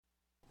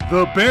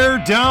The Bear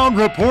Down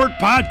Report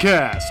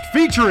podcast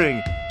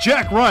featuring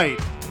Jack Wright,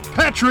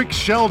 Patrick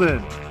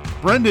Sheldon,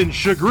 Brendan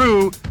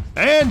Shagru,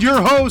 and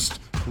your host,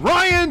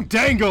 Ryan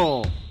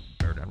Dangle.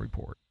 Bear Down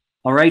Report.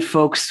 All right,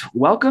 folks,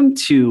 welcome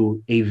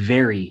to a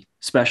very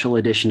special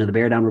edition of the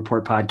Bear Down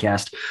Report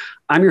podcast.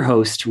 I'm your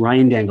host,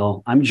 Ryan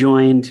Dangle. I'm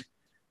joined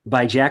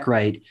by Jack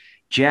Wright.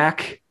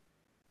 Jack,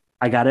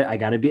 I gotta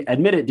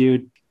admit it,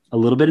 dude. A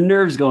little bit of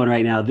nerves going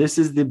right now. This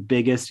is the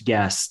biggest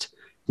guest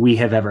we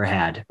have ever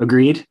had.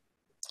 Agreed?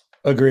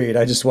 Agreed.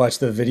 I just watched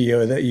the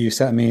video that you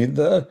sent me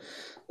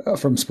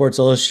from Sports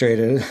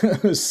Illustrated.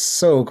 It was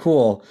so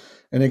cool,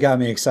 and it got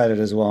me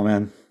excited as well,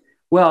 man.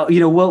 Well,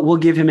 we'll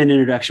give him an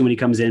introduction when he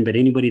comes in, but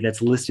anybody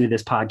that's listening to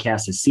this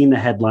podcast has seen the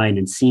headline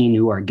and seen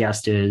who our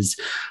guest is,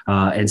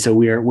 and so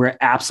we're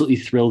absolutely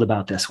thrilled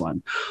about this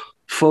one.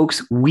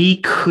 Folks,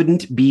 we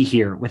couldn't be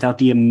here without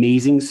the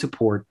amazing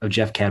support of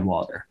Jeff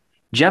Cadwalader.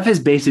 Jeff has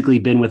basically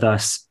been with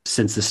us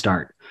since the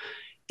start.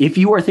 If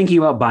you are thinking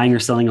about buying or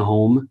selling a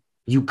home,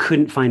 you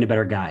couldn't find a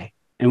better guy.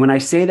 And when I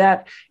say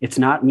that, it's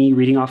not me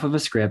reading off of a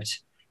script.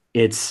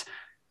 It's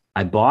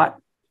I bought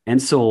and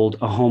sold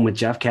a home with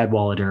Jeff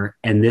Cadwalader,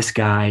 and this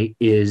guy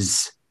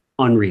is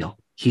unreal.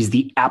 He's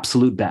the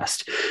absolute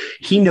best.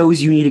 He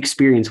knows you need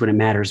experience when it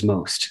matters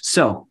most.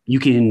 So you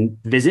can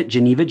visit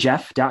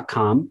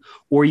genevajeff.com,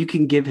 or you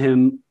can give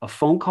him a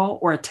phone call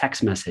or a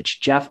text message.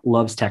 Jeff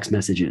loves text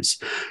messages.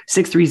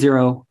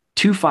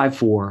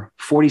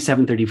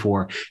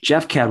 630-254-4734.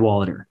 Jeff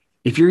Cadwalader.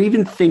 If you're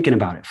even thinking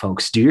about it,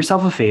 folks, do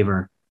yourself a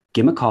favor,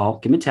 give him a call,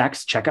 give him a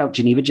text, check out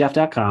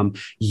genevajeff.com.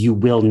 You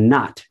will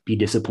not be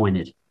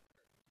disappointed.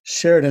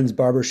 Sheridan's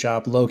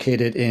Barbershop,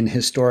 located in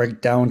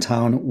historic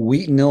downtown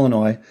Wheaton,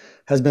 Illinois,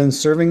 has been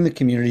serving the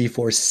community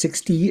for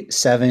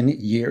 67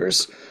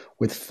 years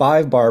with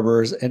 5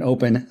 barbers and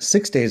open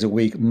 6 days a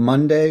week,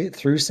 Monday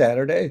through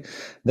Saturday.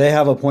 They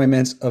have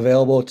appointments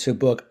available to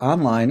book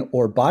online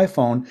or by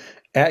phone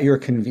at your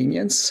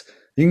convenience.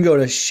 You can go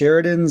to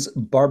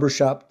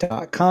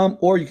sheridansbarbershop.com,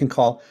 or you can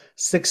call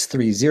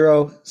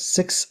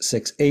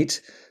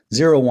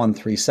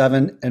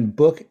 630-668-0137 and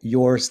book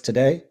yours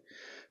today.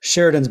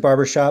 Sheridan's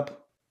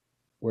Barbershop,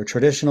 where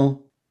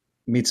traditional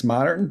meets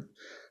modern.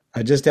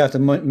 I just have to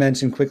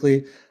mention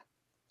quickly,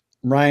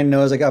 Ryan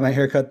knows I got my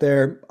haircut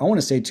there, I want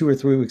to say 2 or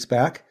 3 weeks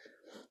back,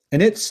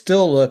 and it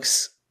still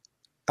looks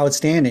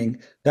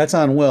outstanding. That's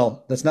on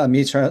Will. That's not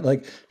me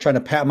trying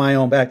to pat my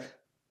own back.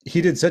 He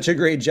did such a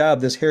great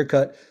job. This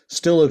haircut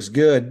still looks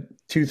good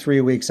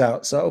 2-3 weeks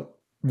out. So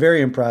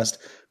very impressed.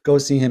 Go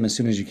see him as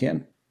soon as you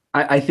can.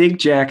 I think,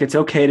 Jack, it's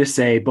okay to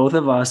say both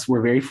of us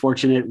were very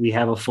fortunate. We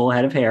have a full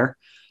head of hair,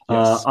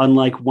 yes.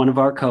 Unlike one of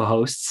our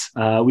co-hosts.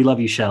 We love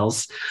you,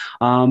 Shells.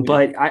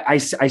 But I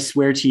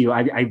swear to you,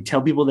 I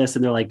tell people this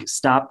and they're like,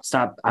 stop.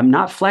 I'm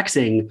not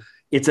flexing.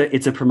 It's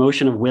a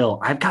promotion of Will.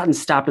 I've gotten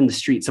stopped in the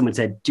street. Someone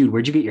said, dude,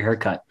 where'd you get your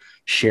haircut?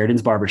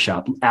 Sheridan's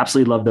Barbershop.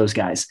 Absolutely love those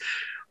guys.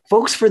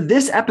 Folks, for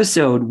this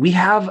episode, we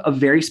have a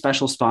very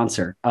special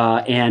sponsor,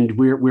 and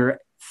we're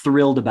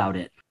thrilled about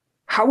it.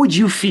 How would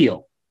you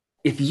feel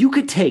if you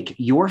could take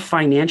your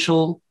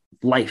financial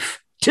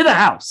life to the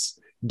house,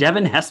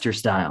 Devin Hester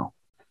style?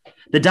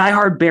 The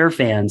diehard Bear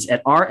fans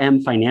at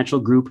RM Financial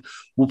Group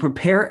will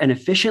prepare an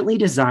efficiently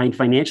designed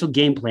financial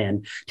game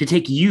plan to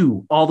take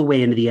you all the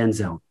way into the end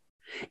zone.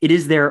 It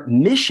is their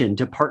mission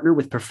to partner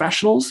with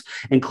professionals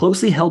and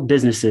closely held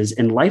businesses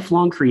in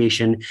lifelong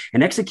creation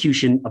and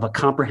execution of a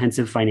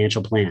comprehensive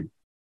financial plan.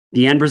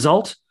 The end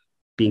result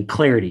being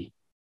clarity,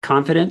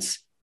 confidence,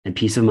 and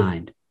peace of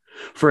mind.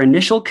 For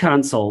initial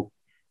consult,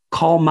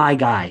 call my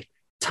guy,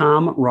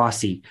 Tom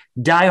Rossi,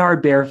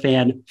 diehard Bear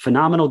fan,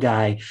 phenomenal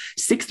guy,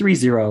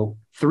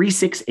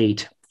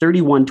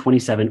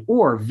 630-368-3127,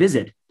 or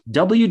visit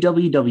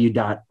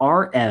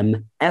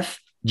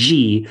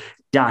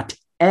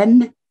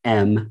www.rmfg.nm.com.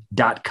 I'm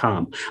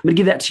going to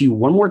give that to you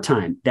one more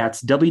time.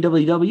 That's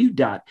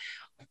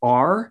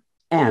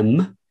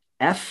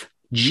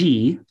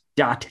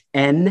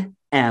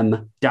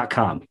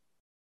www.rmfg.nm.com.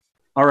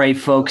 All right,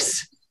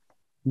 folks,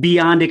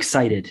 beyond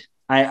excited.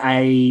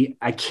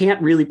 I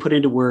can't really put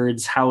into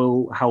words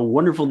how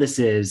wonderful this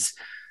is.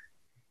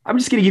 I'm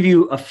just going to give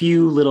you a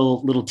few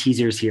little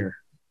teasers here.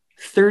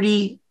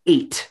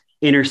 38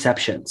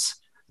 interceptions.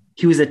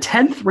 He was a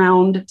 10th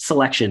round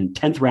selection.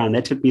 10th round.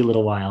 That took me a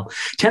little while.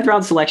 10th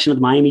round selection of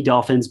the Miami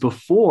Dolphins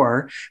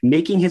before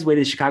making his way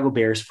to the Chicago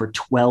Bears for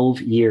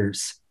 12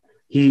 years.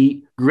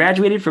 He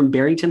graduated from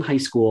Barrington High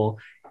School.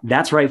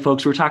 That's right,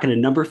 folks. We're talking to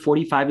number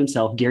 45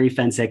 himself, Gary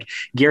Fencik.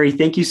 Gary,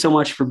 thank you so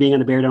much for being on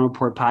the Bear Down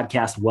Report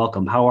podcast.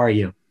 Welcome. How are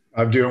you?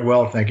 I'm doing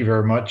well. Thank you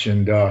very much.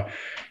 And, the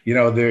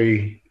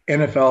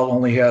NFL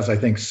only has, I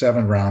think,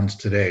 7 rounds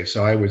today.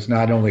 So I was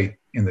not only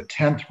in the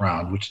 10th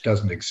round, which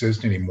doesn't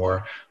exist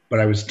anymore, but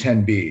I was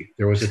 10B.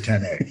 There was a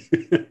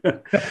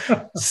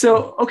 10A.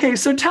 So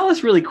tell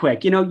us really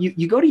quick,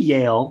 you go to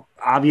Yale,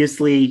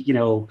 obviously,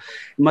 it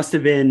must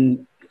have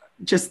been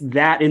just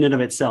that in and of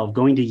itself,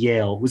 going to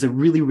Yale was a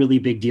really, really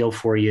big deal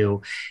for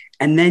you.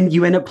 And then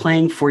you end up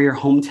playing for your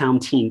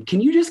hometown team.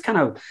 Can you just kind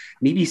of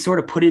maybe sort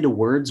of put into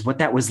words what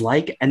that was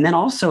like? And then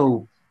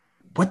also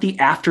what the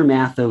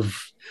aftermath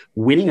of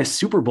winning a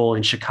Super Bowl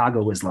in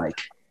Chicago was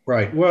like.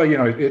 Right. Well,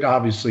 it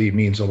obviously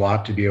means a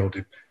lot to be able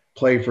to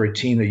play for a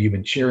team that you've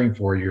been cheering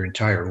for your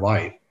entire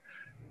life.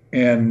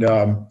 And,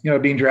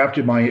 being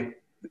drafted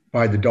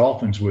by the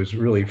Dolphins was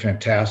really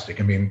fantastic.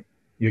 I mean,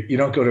 you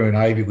don't go to an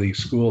Ivy League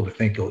school to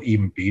think you'll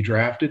even be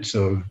drafted.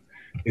 So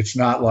it's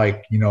not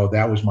like,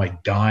 that was my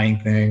dying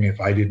thing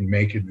if I didn't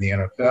make it in the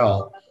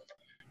NFL.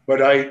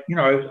 But I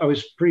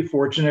was pretty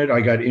fortunate.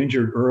 I got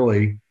injured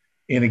early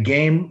in a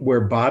game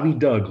where Bobby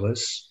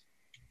Douglas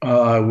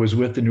was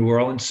with the New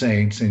Orleans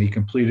Saints, and he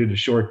completed a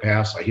short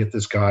pass. I hit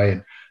this guy,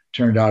 and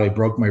turned out I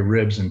broke my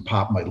ribs and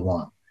popped my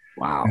lung.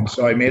 Wow. And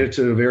so I made it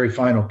to the very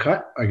final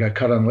cut. I got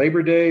cut on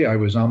Labor Day. I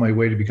was on my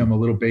way to become a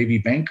little baby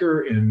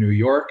banker in New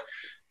York,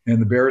 and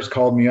the Bears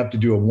called me up to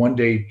do a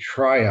one-day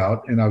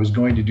tryout, and I was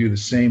going to do the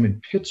same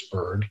in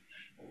Pittsburgh.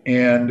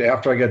 And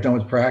after I got done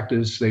with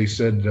practice, they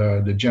said,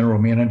 the general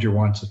manager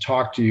wants to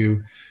talk to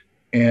you,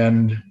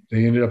 and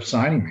they ended up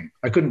signing me.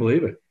 I couldn't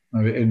believe it.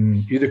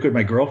 And neither could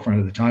my girlfriend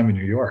at the time in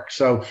New York.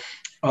 So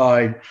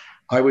I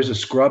was a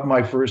scrub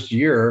my first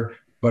year,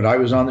 but I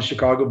was on the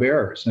Chicago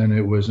Bears, and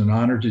it was an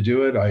honor to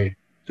do it. I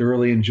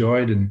thoroughly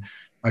enjoyed, and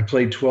I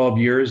played 12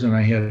 years, and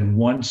I had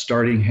one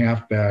starting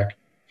halfback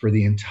for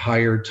the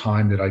entire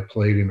time that I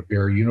played in a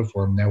Bear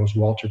uniform, and that was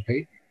Walter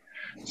Payton.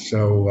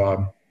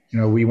 So,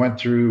 we went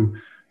through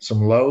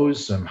some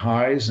lows, some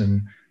highs,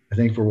 and I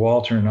think for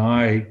Walter and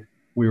I,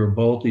 we were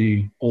both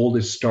the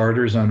oldest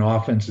starters on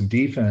offense and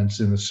defense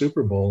in the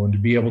Super Bowl, and to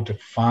be able to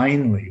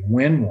finally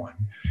win one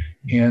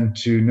and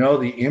to know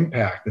the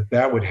impact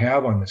that would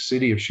have on the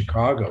city of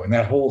Chicago and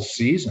that whole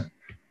season.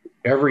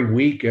 Every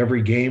week,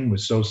 every game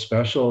was so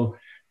special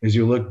as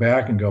you look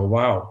back and go,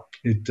 wow,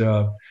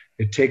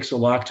 it takes a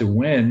lot to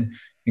win,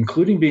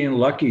 including being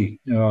lucky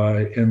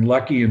and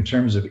lucky in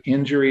terms of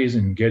injuries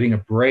and getting a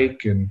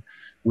break. And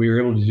we were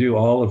able to do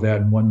all of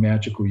that in one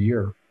magical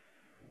year.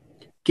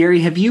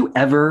 Gary, have you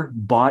ever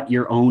bought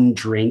your own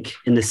drink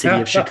in the city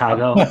of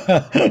Chicago?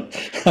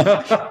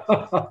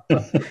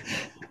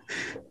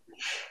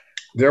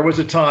 There was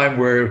a time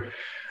where,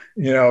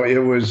 it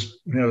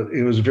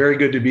was very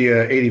good to be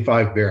a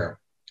 85 Bear.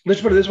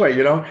 Let's put it this way,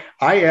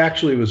 I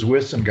actually was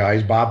with some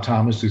guys, Bob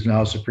Thomas, who's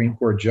now a Supreme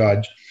Court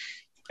judge,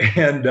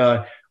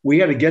 and we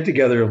had a get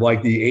together of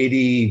like the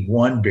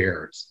 81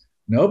 Bears.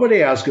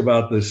 Nobody asked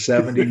about the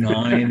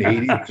 79,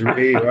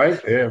 83, right?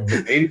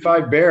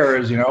 85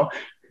 Bears,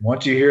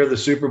 once you hear the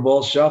Super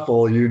Bowl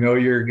shuffle,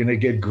 you're going to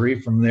get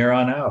grief from there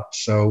on out.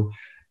 So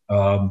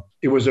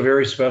it was a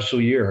very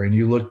special year. And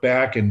you look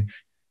back and,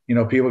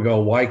 people go,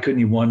 why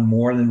couldn't you won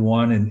more than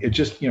one? And it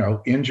just,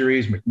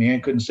 injuries,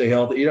 McMahon couldn't stay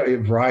healthy, a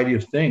variety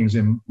of things.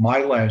 And my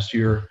last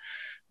year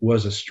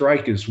was a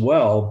strike as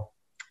well.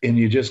 And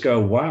you just go,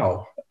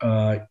 wow.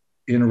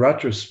 In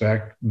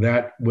retrospect,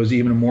 that was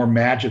even a more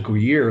magical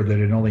year that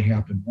it only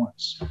happened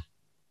once.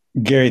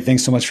 Gary,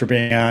 thanks so much for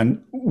being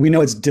on. We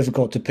know it's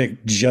difficult to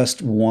pick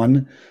just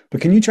one, but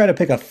can you try to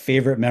pick a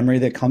favorite memory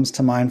that comes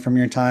to mind from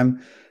your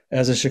time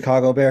as a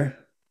Chicago Bear?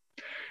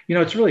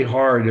 It's really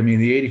hard. I mean,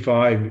 the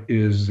 85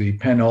 is the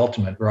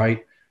penultimate,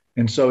 right?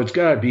 And so it's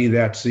got to be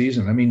that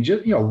season. I mean,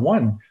 just,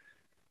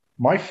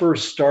 my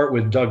first start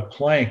with Doug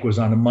Plank was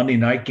on a Monday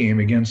night game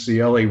against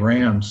the LA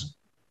Rams,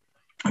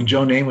 and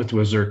Joe Namath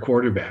was their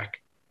quarterback.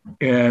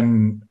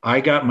 And I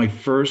got my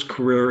first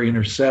career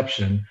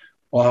interception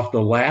off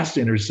the last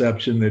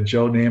interception that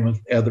Joe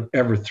Namath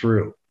ever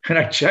threw. And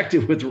I checked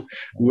it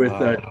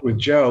with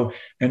Joe,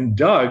 and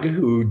Doug,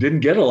 who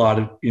didn't get a lot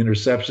of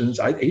interceptions,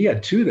 he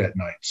had 2 that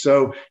night.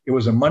 So it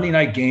was a Monday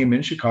night game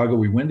in Chicago.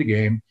 We win the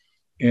game.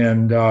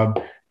 And,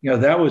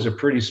 that was a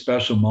pretty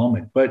special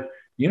moment. But,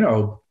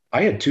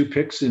 I had 2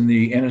 picks in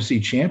the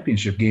NFC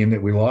Championship game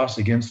that we lost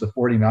against the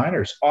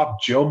 49ers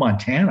off Joe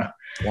Montana.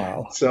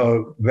 Wow.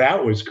 So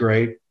that was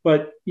great.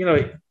 But,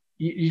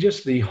 you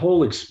just, the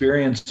whole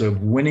experience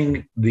of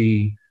winning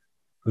the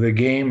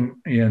game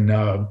in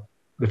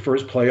the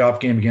first playoff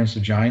game against the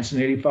Giants in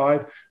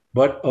 85,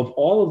 but of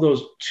all of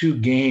those 2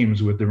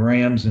 games with the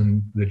Rams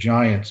and the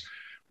Giants,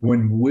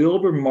 when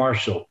Wilber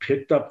Marshall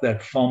picked up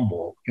that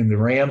fumble in the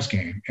Rams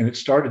game and it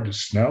started to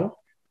snow,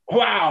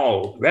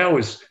 wow,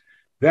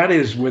 that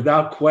is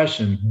without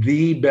question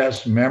the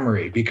best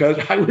memory, because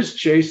I was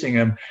chasing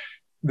him.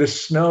 The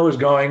snow is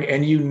going,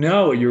 and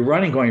you're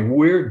running going,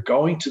 we're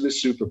going to the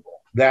Super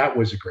Bowl. That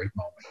was a great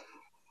moment.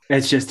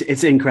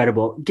 It's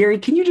incredible. Gary,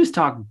 can you just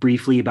talk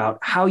briefly about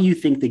how you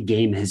think the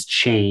game has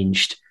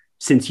changed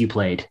since you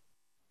played?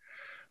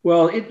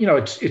 Well,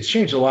 it's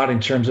changed a lot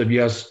in terms of,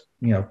 yes,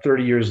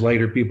 30 years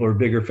later, people are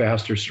bigger,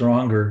 faster,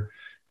 stronger.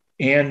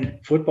 And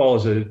football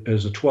is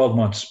a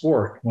 12-month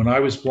sport. When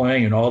I was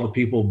playing and all the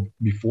people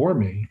before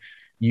me,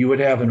 you would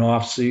have an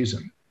off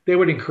season. They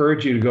would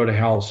encourage you to go to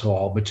Hallis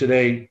Hall. But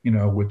today,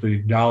 with the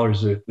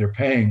dollars that they're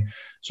paying,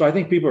 so I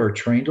think people are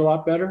trained a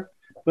lot better.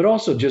 But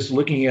also just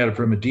looking at it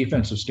from a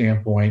defensive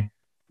standpoint,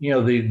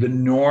 the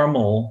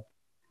normal,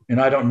 and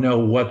I don't know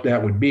what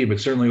that would be,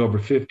 but certainly over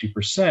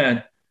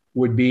 50%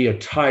 would be a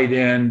tight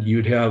end.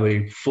 You'd have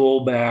a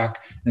fullback.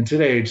 And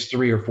today it's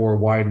 3 or 4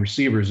 wide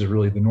receivers is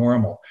really the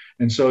normal.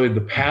 And so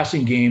the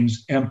passing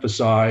games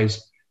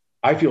emphasize.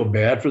 I feel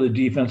bad for the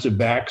defensive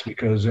backs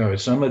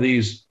because some of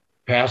these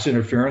pass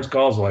interference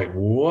calls, like,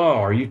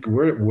 whoa,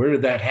 where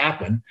did that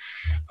happen?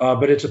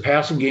 But it's a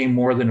passing game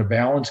more than a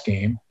balance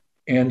game.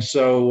 And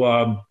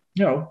so,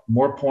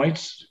 more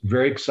points,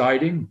 very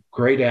exciting,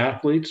 great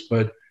athletes,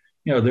 but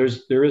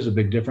there is a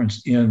big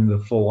difference in the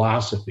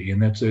philosophy,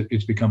 and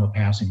it's become a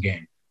passing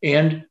game.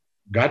 And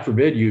God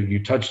forbid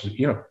you touch,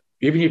 even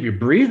if you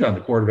breathe on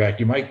the quarterback,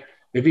 you might,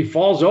 if he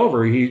falls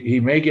over, he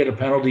may get a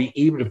penalty,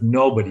 even if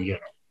nobody,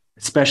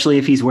 especially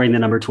if he's wearing the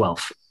number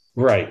 12.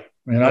 Right.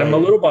 And I'm a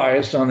little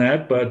biased on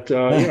that, but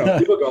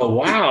people go,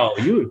 wow,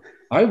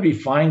 I would be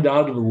fined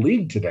out of the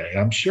league today,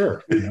 I'm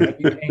sure.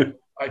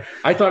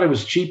 I thought it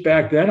was cheap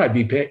back then. I'd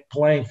be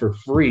playing for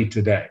free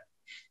today.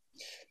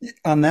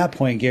 On that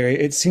point, Gary,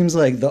 it seems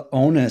like the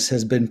onus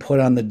has been put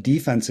on the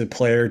defensive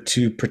player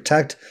to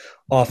protect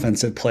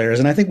offensive players.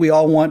 And I think we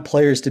all want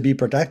players to be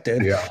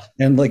protected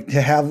and like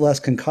to have less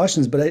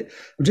concussions. But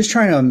I'm just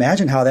trying to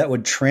imagine how that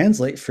would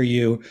translate for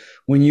you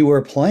when you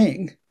were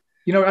playing.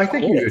 I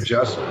think you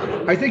adjust.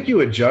 I think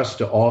you adjust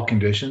to all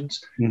conditions.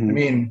 Mm-hmm. I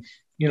mean,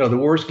 the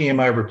worst game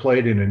I ever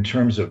played in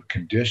terms of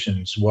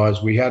conditions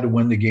was we had to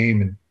win the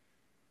game in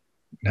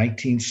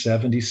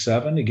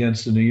 1977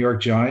 against the New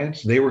York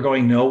Giants. They were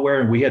going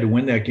nowhere, and we had to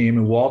win that game.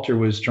 And Walter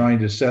was trying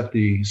to set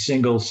the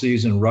single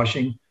season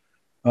rushing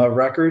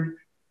record.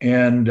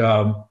 And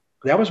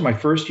that was my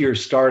first year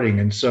starting.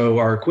 And so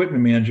our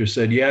equipment manager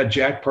said,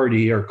 Jack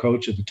Pardee, our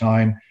coach at the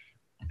time,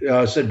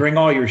 said, bring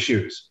all your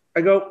shoes. I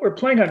go, we're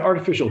playing on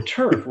artificial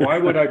turf. Why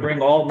would I bring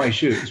all of my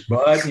shoes?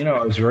 But,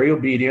 I was very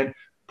obedient,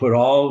 put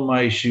all of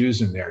my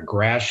shoes in there,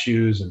 grass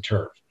shoes and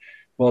turf.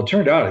 Well, it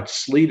turned out it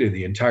sleeted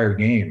the entire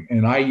game.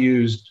 And I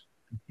used,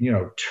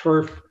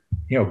 turf,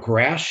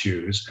 grass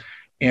shoes.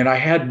 And I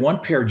had one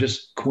pair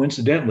just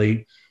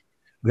coincidentally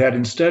that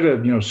instead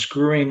of,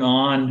 screwing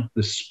on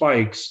the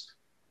spikes,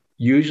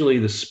 usually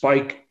the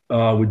spike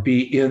would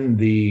be in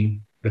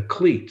the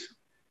cleat.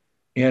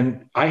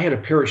 And I had a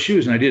pair of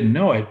shoes, and I didn't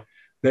know it,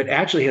 that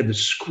actually had the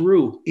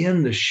screw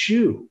in the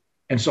shoe.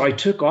 And so I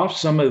took off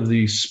some of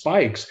the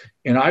spikes,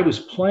 and I was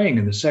playing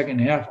in the second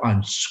half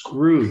on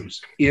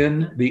screws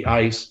in the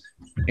ice.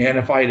 And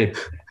if I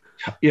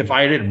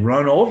had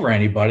run over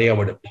anybody, I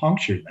would have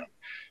punctured them.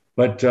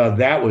 But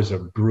that was a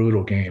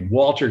brutal game.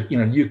 Walter,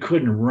 you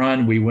couldn't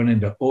run. We went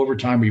into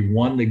overtime. We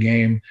won the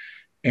game.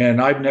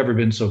 And I've never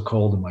been so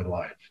cold in my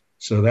life.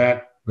 So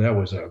that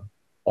was an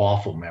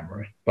awful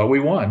memory. But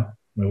we won.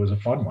 It was a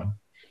fun one.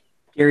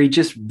 Gary,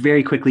 just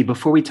very quickly,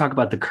 before we talk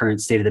about the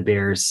current state of the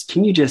Bears,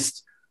 can you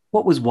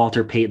what was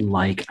Walter Payton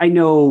like? I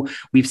know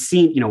we've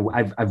seen,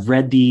 I've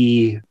read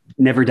the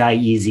Never Die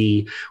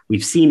Easy.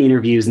 We've seen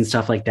interviews and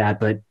stuff like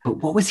that, but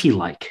what was he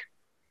like?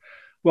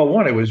 Well,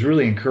 one, it was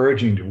really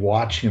encouraging to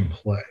watch him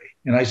play.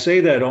 And I say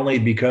that only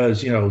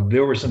because,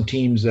 there were some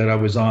teams that I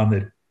was on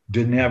that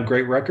didn't have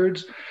great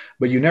records,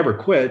 but you never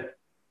quit.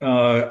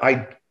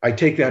 I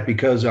take that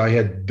because I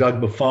had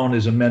Doug Buffon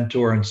as a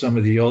mentor and some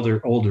of the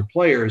older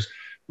players.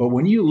 But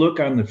when you look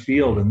on the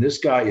field and this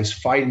guy is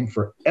fighting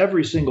for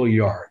every single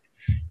yard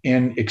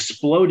and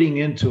exploding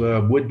into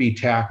a would-be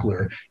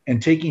tackler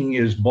and taking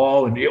his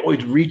ball and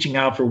always reaching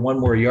out for one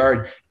more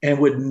yard and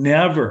would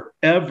never,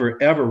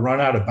 ever, ever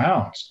run out of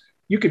bounds.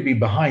 You could be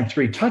behind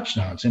 3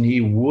 touchdowns and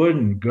he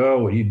wouldn't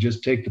go. He'd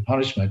just take the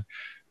punishment.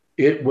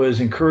 It was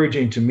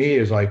encouraging to me.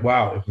 It's like,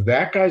 wow, if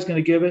that guy's going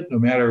to give it, no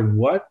matter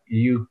what,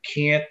 you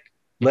can't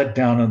let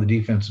down on the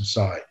defensive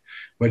side.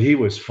 But he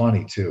was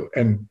funny too.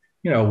 And,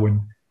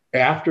 when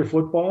after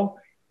football,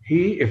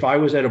 if I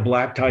was at a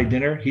black tie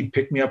dinner, he'd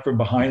pick me up from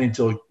behind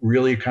until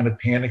really kind of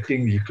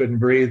panicking, you couldn't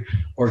breathe,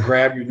 or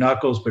grab your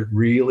knuckles, but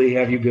really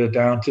have you go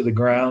down to the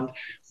ground,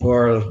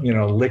 or,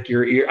 lick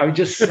your ear. I mean,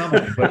 just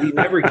something, but he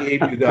never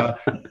gave you the,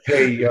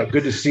 hey,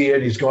 good to see you,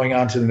 and he's going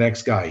on to the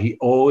next guy. He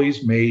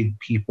always made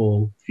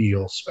people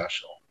feel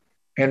special.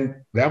 And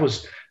that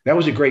was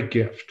a great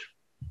gift.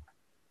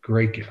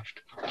 Great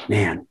gift.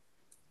 Man,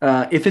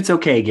 if it's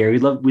okay, Gary,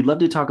 we'd love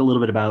to talk a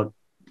little bit about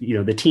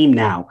the team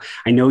now.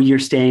 I know you're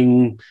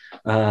staying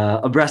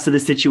abreast of the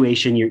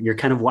situation. You're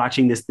kind of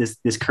watching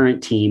this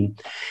current team.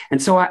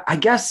 And so I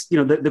guess,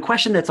 the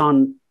question that's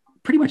on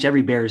pretty much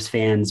every Bears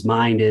fan's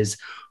mind is,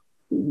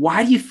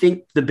 why do you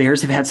think the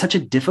Bears have had such a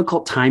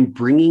difficult time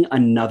bringing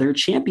another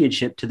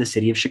championship to the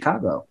city of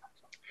Chicago?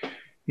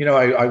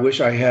 I wish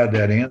I had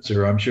that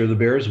answer. I'm sure the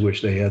Bears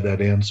wish they had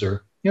that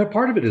answer.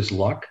 Part of it is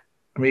luck.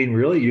 I mean,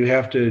 really, you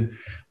have to,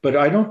 but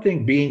I don't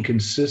think being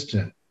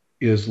consistent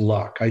is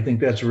luck. I think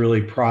that's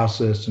really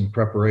process and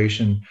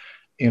preparation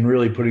and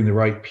really putting the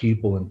right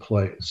people in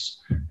place.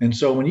 And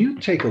so when you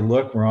take a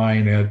look,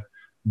 Ryan, at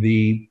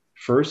the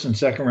first and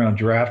second round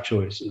draft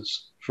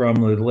choices from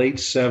the late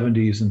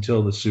 70s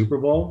until the Super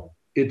Bowl,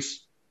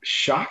 it's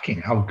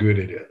shocking how good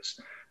it is.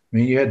 I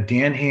mean, you had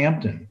Dan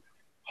Hampton,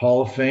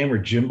 Hall of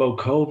Famer, Jimbo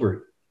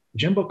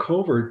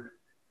Covert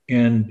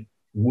and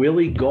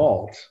Willie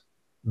Gault,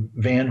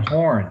 Van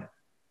Horn,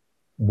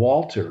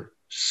 Walter,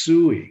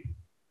 Suey.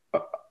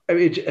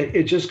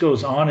 It just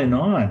goes on and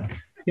on.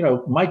 You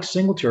know, Mike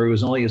Singletary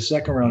was only a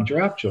second-round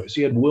draft choice.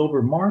 He had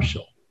Wilbur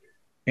Marshall.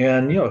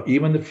 And, you know,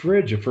 even the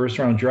Fridge, a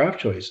first-round draft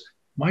choice.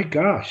 My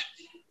gosh,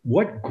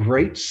 what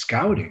great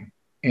scouting.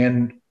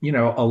 And, you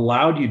know,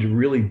 allowed you to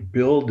really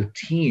build a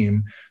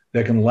team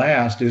that can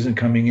last, isn't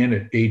coming in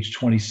at age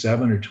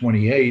 27 or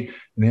 28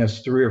 and has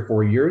 3 or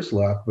 4 years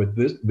left, but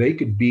they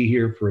could be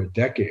here for a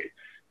decade.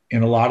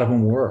 And a lot of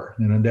them were.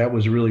 And that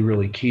was really,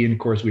 really key. And of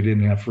course, we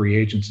didn't have free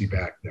agency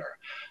back there.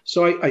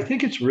 So I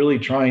think it's really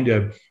trying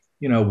to,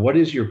 you know, what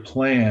is your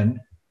plan?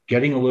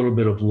 Getting a little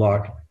bit of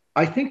luck.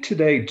 I think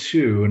today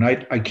too, and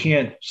I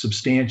can't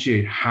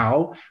substantiate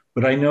how,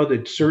 but I know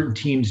that certain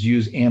teams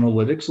use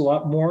analytics a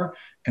lot more.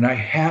 And I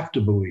have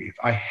to believe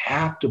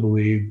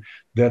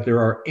that there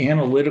are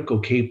analytical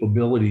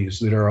capabilities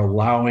that are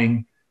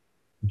allowing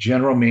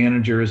general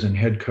managers and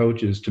head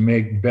coaches to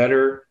make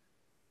better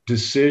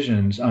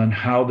decisions on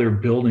how they're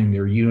building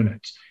their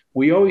units.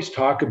 We always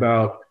talk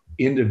about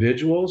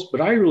individuals,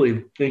 but I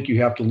really think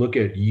you have to look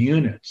at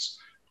units,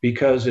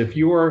 because if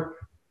you're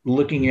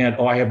looking at,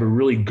 I have a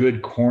really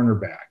good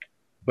cornerback,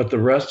 but the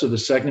rest of the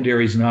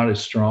secondary is not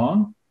as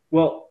strong.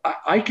 Well,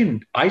 I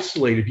can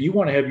isolate. If you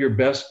want to have your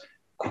best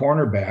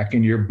cornerback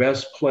and your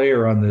best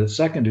player on the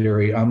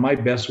secondary on my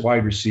best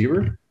wide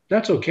receiver,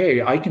 that's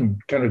okay. I can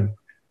kind of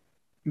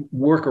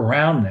work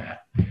around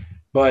that.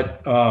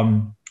 But,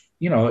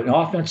 you know, an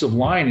offensive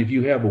line, if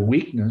you have a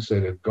weakness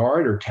at a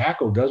guard or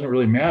tackle, doesn't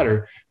really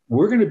matter.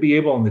 We're going to be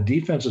able on the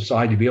defensive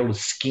side to be able to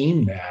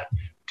scheme that,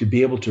 to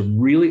be able to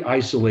really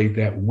isolate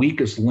that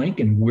weakest link,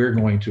 and we're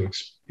going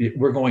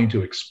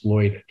to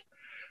exploit it.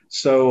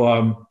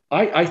 So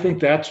I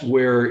think that's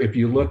where, if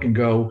you look and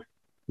go,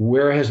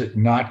 where has it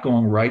not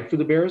gone right for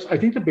the Bears? I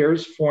think the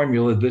Bears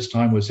formula this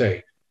time was,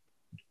 hey,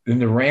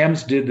 and the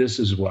Rams did this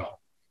as well.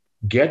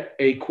 Get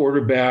a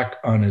quarterback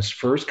on his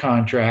first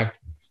contract.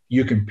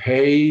 You can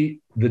pay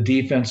the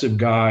defensive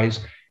guys.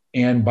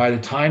 And by the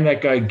time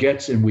that guy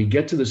gets in, we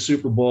get to the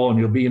Super Bowl and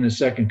he'll be in his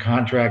second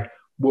contract,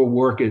 we'll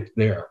work it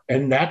there.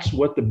 And that's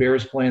what the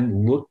Bears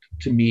plan looked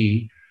to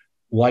me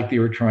like they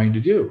were trying to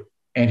do.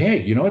 And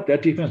hey, you know what?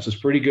 That defense is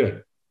pretty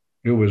good.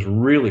 It was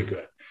really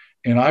good.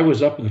 And I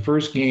was up at the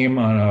first game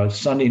on a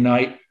Sunday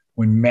night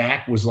when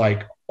Mac was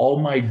like, oh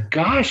my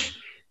gosh,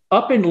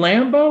 up in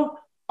Lambeau,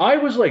 I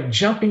was like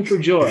jumping for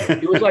joy.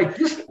 It was like,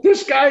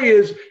 this guy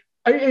is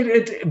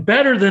it's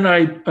better than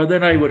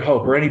I would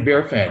hope, or any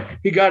Bear fan.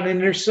 He got an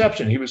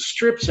interception. He was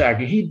strip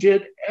sacking. He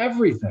did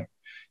everything.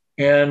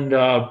 And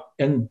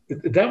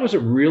that was a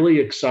really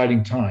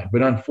exciting time.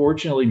 But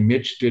unfortunately,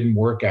 Mitch didn't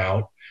work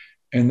out.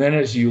 And then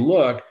as you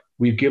look,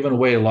 we've given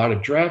away a lot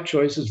of draft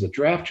choices. The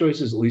draft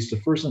choices, at least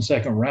the first and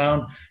second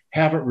round,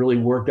 haven't really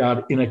worked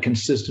out in a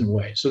consistent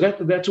way. So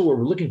that's what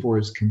we're looking for,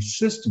 is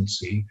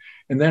consistency.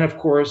 And then, of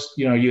course,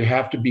 you know, you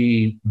have to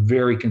be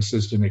very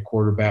consistent at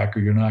quarterback, or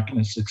you're not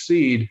going to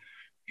succeed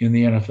in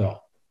the NFL.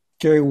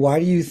 Gary, why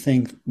do you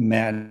think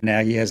Matt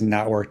Nagy has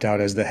not worked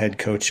out as the head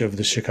coach of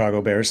the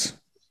Chicago Bears?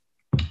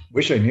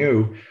 Wish I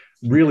knew.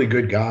 Really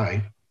good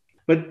guy.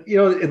 But, you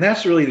know, and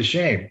that's really the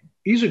shame.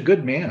 He's a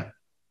good man.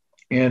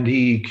 And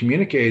he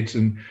communicates.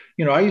 And,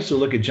 you know, I used to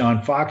look at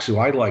John Fox, who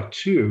I like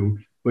too,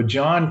 but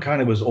John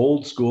kind of was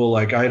old school.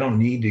 Like, I don't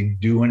need to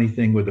do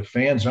anything with the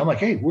fans. And I'm like,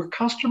 hey, we're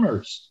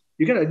customers.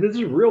 This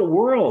is real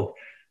world.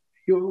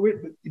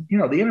 You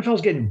know, the NFL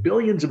is getting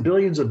billions and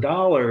billions of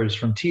dollars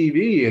from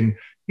TV, and,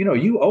 you know,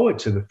 you owe it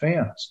to the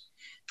fans.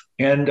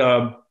 And,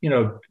 you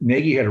know,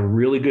 Nagy had a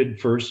really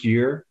good first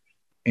year,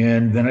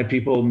 and then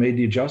people made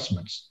the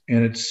adjustments.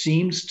 And it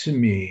seems to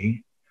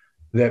me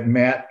that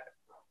Matt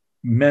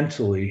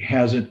mentally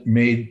hasn't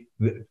made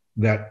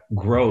that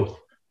growth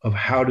of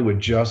how to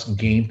adjust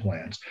game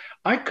plans.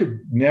 I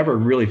could never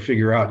really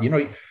figure out, you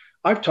know,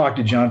 I've talked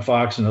to John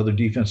Fox and other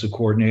defensive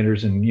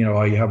coordinators, and, you know,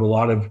 I have a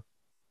lot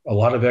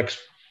of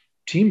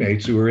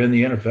ex-teammates who are in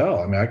the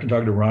NFL. I mean, I can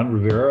talk to Ron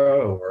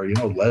Rivera, or, you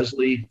know,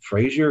 Leslie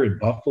Frazier in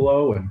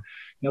Buffalo, and,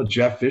 you know,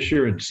 Jeff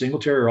Fisher and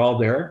Singletary are all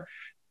there.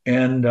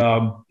 And,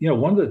 you know,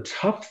 one of the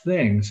tough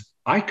things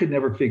I could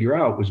never figure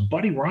out was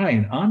Buddy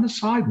Ryan on the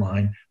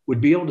sideline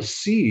would be able to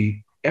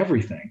see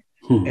everything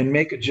and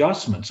make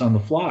adjustments on the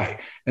fly.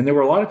 And there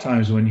were a lot of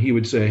times when he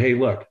would say, hey,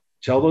 look,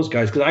 tell those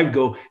guys, because I'd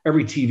go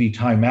every TV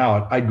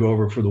timeout, I'd go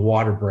over for the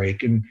water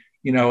break, and,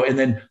 you know, and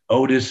then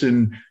Otis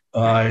and the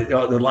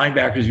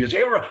linebackers would say,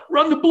 hey,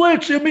 run the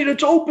blitz. I mean,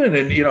 it's open.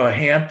 And, you know,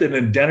 Hampton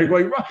and Denner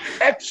going, run,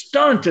 X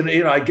stunt. And,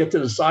 you know, I get to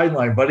the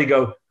sideline, Buddy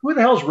go, who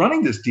the hell's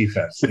running this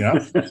defense? You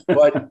know,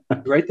 but the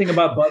great thing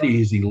about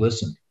Buddy is he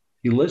listened.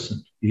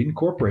 He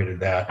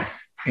incorporated that,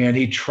 and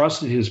he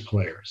trusted his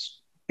players.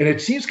 And it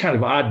seems kind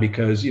of odd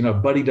because, you know,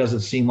 Buddy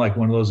doesn't seem like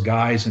one of those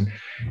guys, and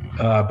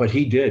but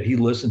he did. He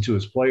listened to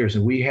his players,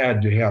 and we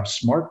had to have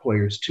smart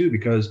players too,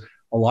 because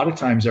a lot of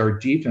times our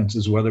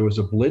defenses, whether it was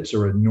a blitz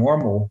or a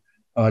normal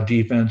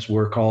defense,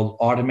 were called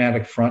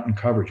automatic front and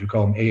coverage. We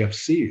call them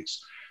AFCs.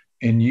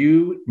 And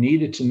you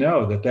needed to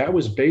know that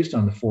was based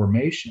on the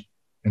formation.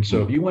 And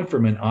so if you went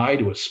from an I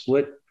to a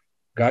split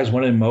guys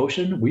went in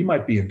motion, we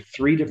might be in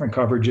 3 different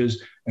coverages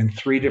and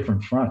 3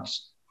 different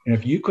fronts. And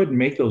if you couldn't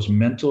make those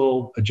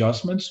mental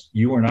adjustments,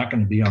 you were not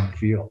going to be on the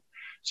field.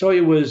 So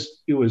it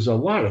was a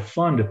lot of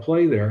fun to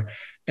play there.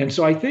 And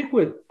so I think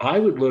what I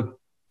would look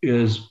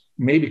is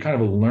maybe kind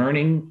of a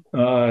learning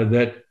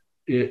that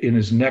in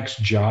his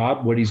next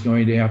job, what he's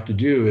going to have to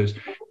do is,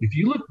 if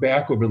you look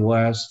back over the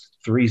last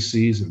 3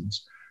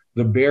 seasons,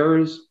 the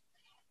Bears'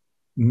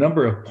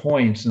 number of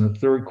points in the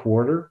third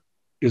quarter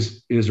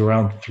is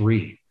around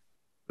 3.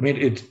 I mean,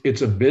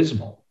 it's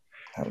abysmal.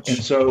 Ouch. And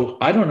so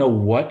I don't know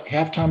what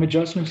halftime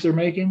adjustments they're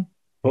making,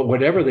 but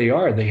whatever they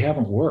are, they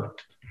haven't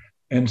worked.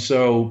 And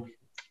so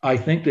I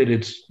think that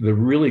it's the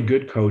really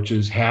good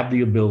coaches have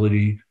the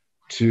ability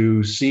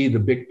to see the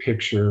big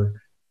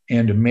picture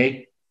and to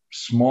make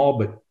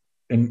small,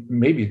 and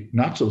maybe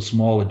not so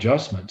small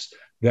adjustments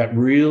that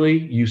really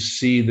you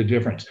see the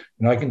difference.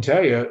 And I can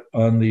tell you,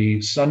 on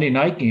the Sunday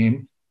night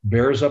game,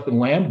 Bears up in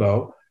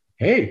Lambeau,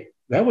 hey,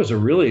 that was a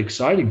really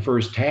exciting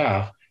first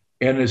half.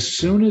 And as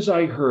soon as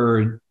I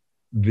heard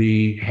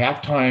the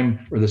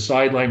halftime or the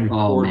sideline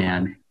report,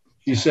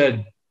 he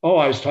said, oh,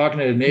 I was talking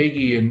to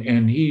Nagy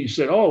and he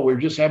said, oh, we're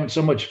just having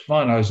so much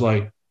fun. I was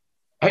like,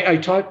 I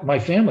taught my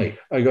family,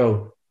 I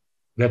go,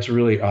 that's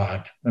really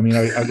odd. I mean,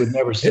 I would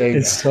never say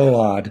it's so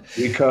odd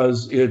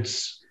because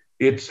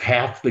it's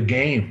half the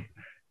game.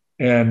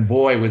 And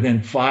boy,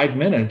 within 5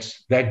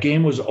 minutes, that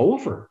game was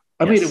over.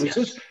 I mean,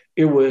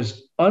 it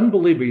was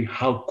unbelievable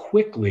how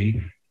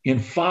quickly in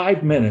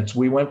 5 minutes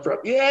we went from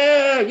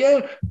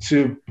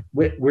to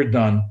we're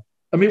done.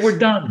 I mean, we're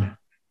done.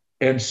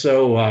 And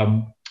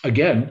so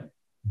again,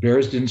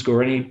 Bears didn't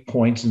score any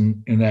points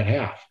in that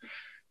half.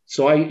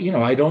 So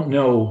I don't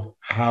know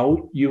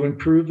how you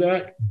improve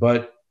that,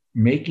 but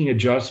making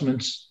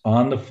adjustments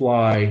on the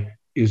fly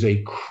is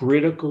a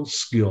critical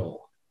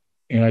skill.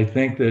 And I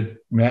think that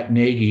Matt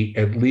Nagy,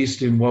 at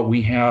least in what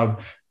we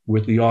have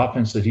with the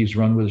offense that he's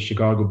run with the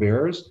Chicago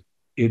Bears,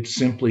 it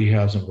simply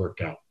hasn't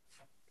worked out.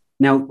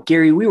 Now,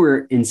 Gary, we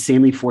were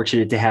insanely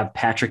fortunate to have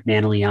Patrick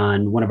Mannelly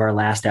on one of our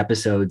last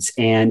episodes,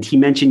 and he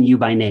mentioned you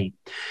by name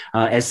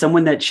as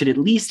someone that should at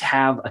least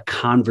have a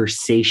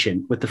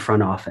conversation with the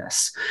front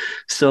office.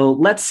 So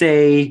let's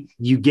say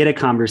you get a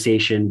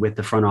conversation with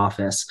the front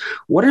office.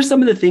 What are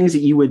some of the things that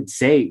you would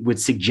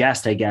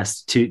suggest, I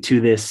guess, to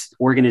this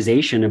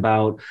organization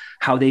about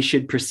how they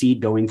should proceed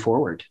going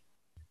forward?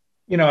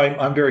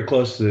 I'm very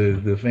close to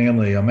the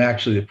family. I'm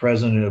actually the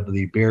president of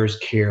the Bears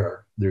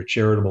Care, their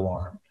charitable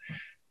arm.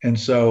 And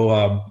so,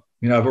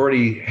 I've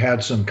already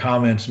had some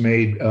comments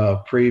made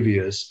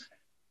previous,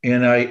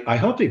 and I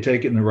hope they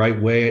take it in the right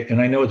way.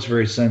 And I know it's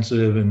very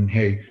sensitive. And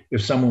hey,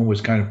 if someone was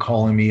kind of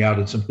calling me out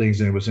on some things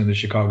and it was in the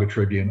Chicago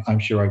Tribune, I'm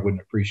sure I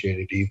wouldn't appreciate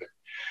it either.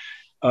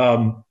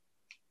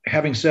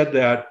 Having said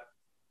that,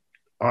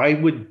 I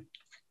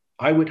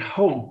would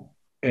hope,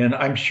 and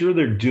I'm sure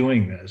they're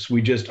doing this,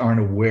 we just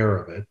aren't aware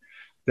of it,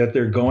 that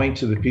they're going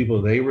to the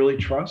people they really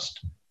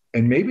trust.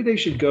 And maybe they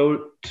should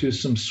go to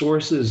some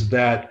sources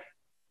that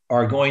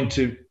are going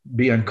to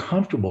be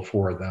uncomfortable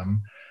for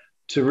them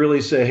to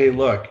really say, hey,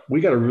 look, we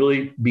got to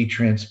really be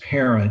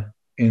transparent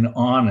and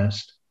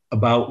honest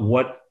about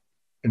what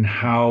and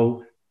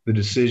how the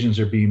decisions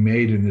are being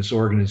made in this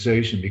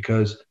organization,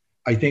 because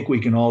I think we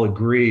can all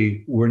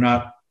agree we're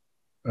not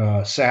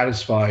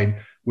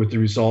satisfied with the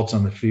results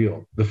on the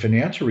field. The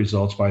financial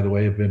results, by the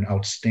way, have been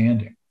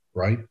outstanding,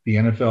 right? The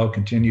NFL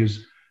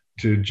continues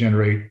to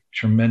generate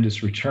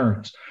tremendous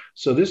returns.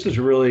 So this is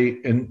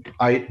really, and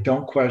I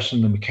don't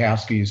question the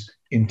McCaskies'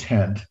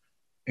 intent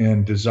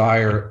and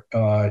desire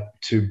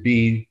to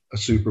be a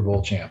Super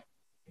Bowl champ.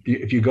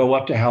 If you go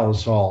up to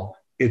Hallis Hall,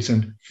 it's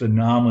a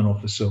phenomenal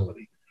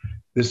facility.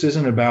 This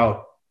isn't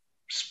about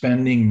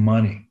spending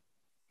money.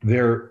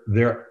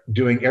 They're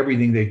doing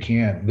everything they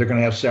can. They're going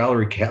to have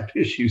salary cap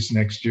issues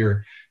next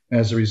year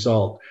as a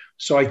result.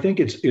 So I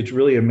think it's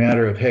really a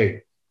matter of,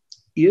 hey,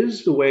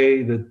 is the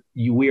way that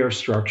we are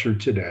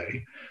structured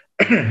today,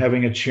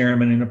 having a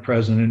chairman and a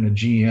president and a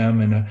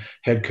GM and a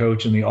head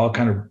coach, and they all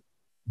kind of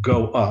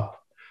go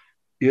up,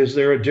 is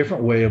there a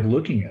different way of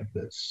looking at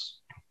this?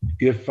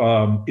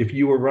 If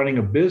you were running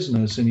a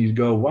business and you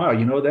go, wow,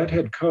 that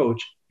head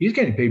coach, he's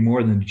getting paid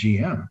more than the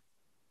GM.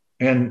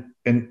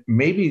 And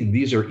maybe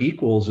these are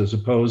equals as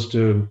opposed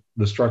to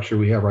the structure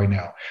we have right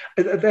now.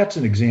 That's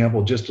an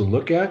example just to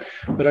look at.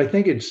 But I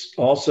think it's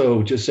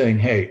also just saying,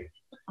 hey,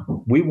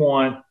 we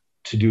want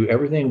to do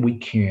everything we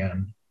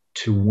can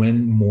to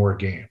win more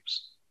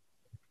games.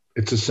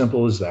 It's as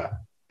simple as that.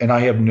 And I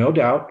have no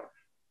doubt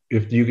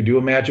if you could do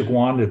a magic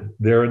wand,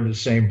 they're in the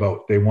same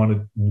boat. They want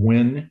to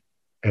win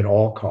at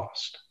all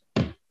cost.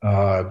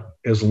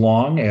 As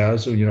long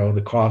as,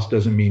 the cost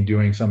doesn't mean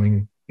doing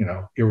something,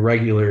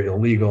 irregular,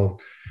 illegal.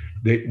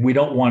 We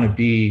don't want to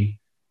be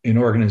an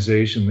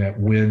organization that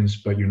wins,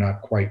 but you're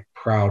not quite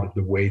proud of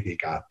the way they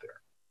got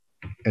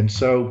there. And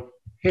so,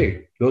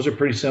 hey, those are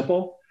pretty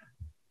simple.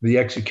 The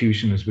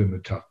execution has been the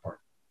tough part.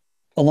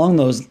 Along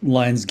those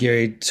lines,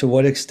 Gary, to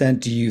what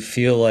extent do you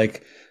feel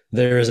like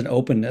there is an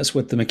openness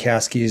with the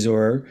McCaskies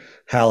or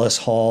Halas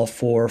Hall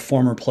for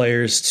former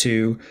players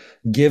to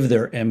give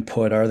their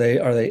input? Are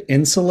they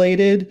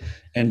insulated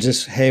and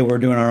just, hey, we're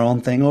doing our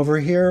own thing over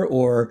here?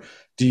 Or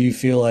do you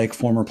feel like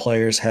former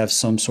players have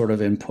some sort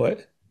of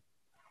input?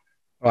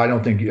 I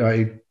don't think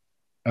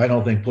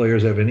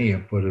players have any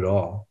input at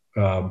all.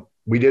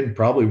 We didn't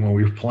probably when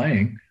we were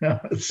playing.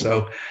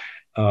 So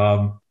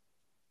I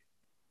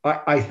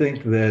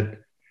think that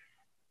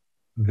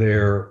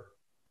there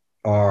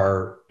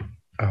are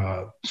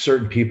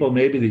certain people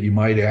maybe that you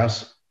might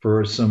ask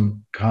for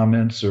some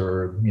comments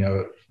or,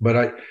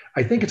 but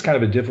I think it's kind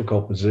of a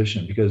difficult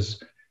position because,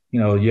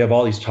 you have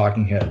all these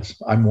talking heads.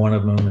 I'm one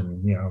of them.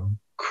 And,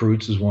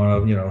 Kreutz is one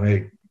of,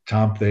 hey,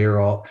 Tom Thayer,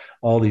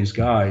 all these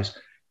guys.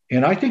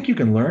 And I think you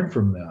can learn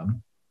from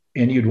them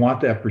and you'd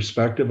want that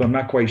perspective. I'm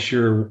not quite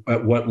sure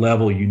at what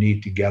level you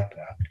need to get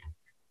that.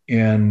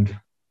 And,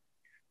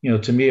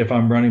 to me, if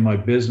I'm running my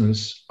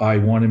business, I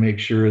want to make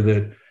sure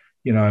that,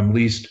 I'm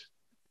least,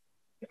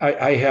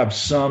 I have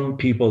some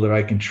people that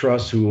I can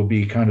trust who will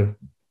be kind of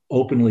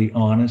openly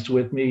honest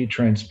with me,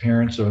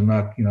 transparent. So I'm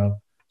not,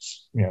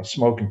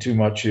 smoking too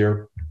much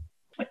here.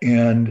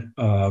 And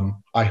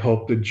I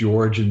hope that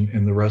George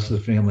and the rest of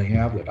the family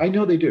have that. I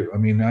know they do. I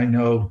mean, I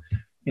know,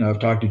 I've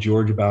talked to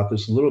George about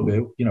this a little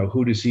bit.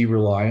 Who does he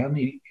rely on?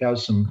 He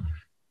has some,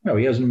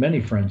 he has many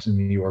friends in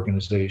the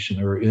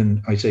organization or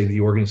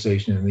the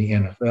organization in the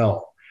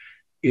NFL.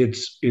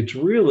 It's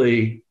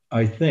really,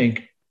 I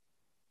think,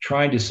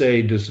 trying to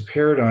say, does the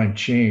paradigm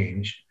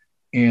change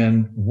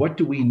and what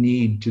do we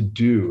need to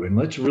do? And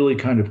let's really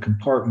kind of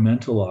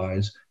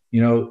compartmentalize,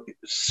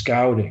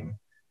 scouting,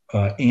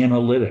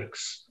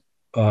 analytics,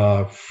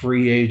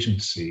 free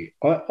agency,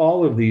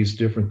 all of these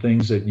different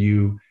things that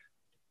you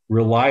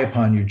rely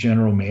upon your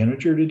general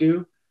manager to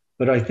do.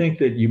 But I think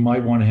that you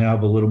might want to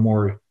have a little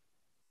more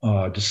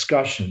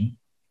discussion,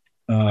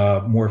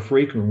 more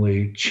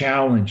frequently,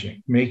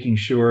 challenging, making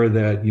sure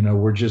that,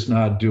 we're just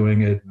not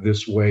doing it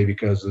this way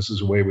because this is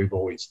the way we've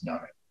always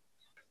done it.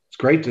 It's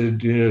great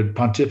to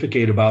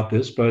pontificate about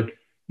this, but,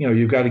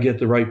 you've got to get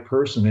the right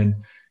person. And,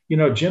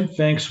 Jim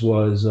Finks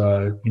was,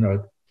 a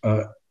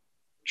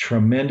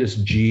tremendous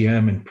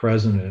GM and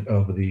president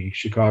of the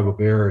Chicago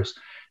Bears.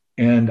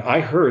 And I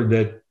heard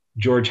that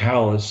George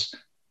Halas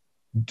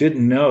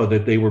didn't know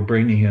that they were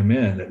bringing him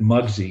in, that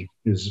Muggsy,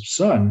 his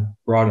son,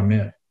 brought him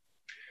in.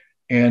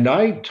 And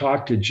I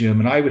talked to Jim,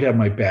 and I would have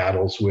my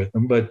battles with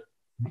him, but,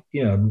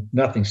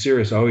 nothing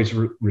serious. I always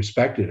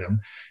respected him.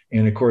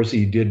 And, of course,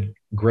 he did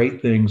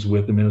great things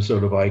with the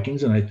Minnesota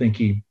Vikings. And I think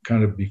he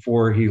kind of,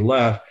 before he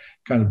left,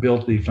 kind of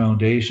built the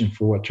foundation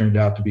for what turned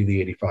out to be the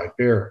 85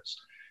 Bears.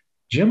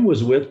 Jim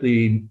was with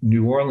the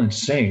New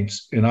Orleans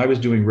Saints, and I was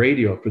doing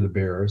radio for the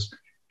Bears,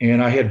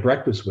 and I had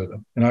breakfast with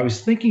him. And I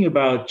was thinking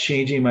about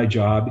changing my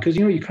job because,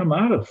 you come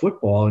out of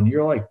football and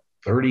you're like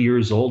 30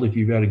 years old if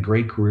you've had a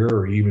great career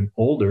or even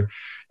older.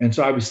 And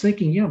so I was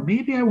thinking,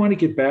 maybe I want to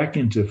get back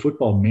into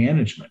football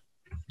management.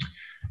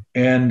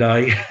 And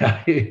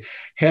I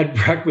had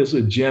breakfast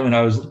with Jim, and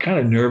I was kind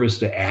of nervous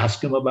to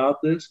ask him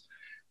about this.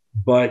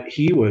 But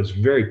he was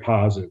very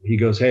positive. He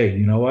goes, hey,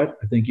 you know what?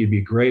 I think you'd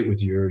be great with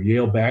your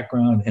Yale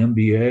background,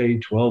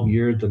 MBA, 12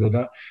 years,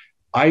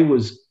 I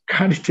was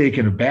kind of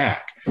taken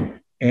aback.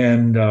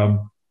 And,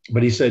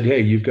 but he said, hey,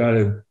 you've got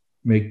to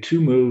make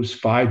 2 moves,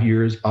 5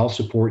 years. I'll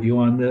support you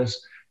on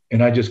this.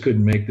 And I just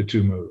couldn't make the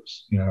 2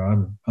 moves.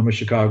 I'm a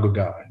Chicago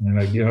guy.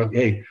 And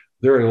hey,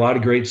 there are a lot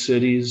of great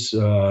cities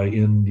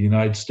in the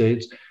United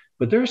States,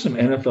 but there are some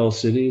NFL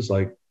cities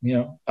like,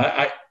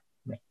 I've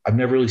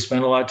never really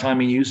spent a lot of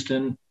time in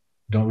Houston.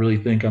 Don't really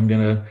think I'm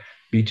going to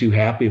be too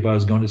happy if I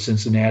was going to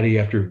Cincinnati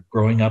after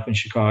growing up in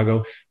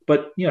Chicago.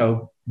 But,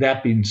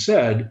 that being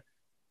said,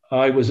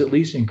 I was at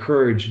least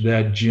encouraged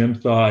that Jim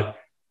thought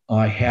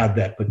I had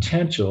that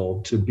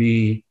potential to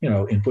be,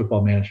 in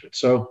football management.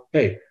 So,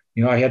 hey,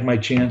 I had my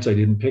chance. I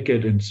didn't pick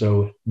it. And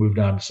so moved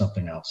on to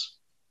something else.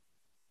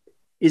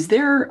 Is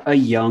there a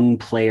young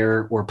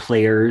player or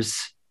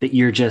players that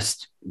you're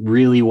just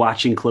really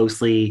watching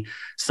closely,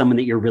 someone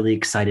that you're really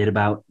excited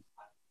about?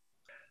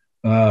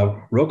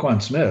 Roquan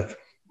Smith.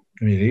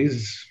 I mean,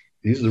 he's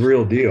the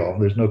real deal.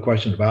 There's no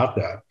question about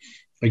that.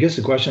 I guess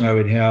the question I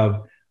would have,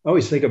 I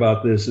always think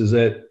about this is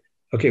that,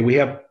 okay,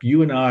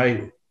 you and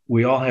I,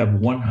 we all have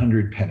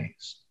 100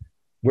 pennies.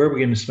 Where are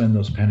we going to spend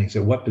those pennies?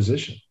 At what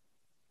position?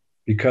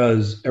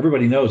 Because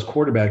everybody knows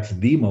quarterback's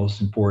the most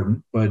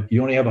important, but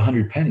you only have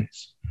 100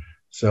 pennies.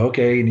 So,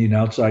 okay, you need an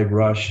outside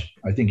rush.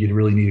 I think you'd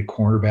really need a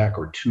cornerback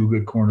or 2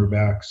 good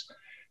cornerbacks.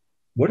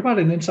 What about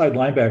an inside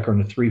linebacker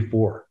on a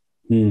 3-4?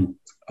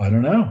 I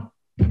don't know.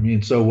 I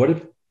mean, so what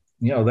if,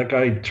 that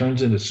guy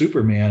turns into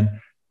Superman,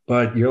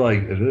 but you're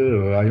like,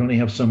 I only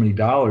have so many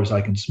dollars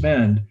I can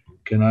spend.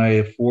 Can I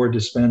afford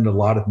to spend a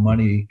lot of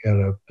money at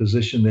a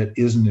position that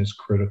isn't as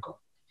critical?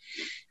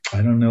 I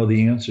don't know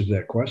the answer to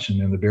that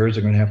question. And the Bears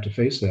are going to have to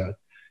face that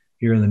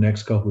here in the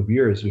next couple of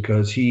years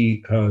because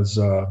he has,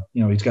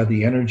 he's got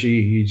the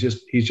energy.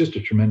 He's just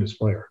a tremendous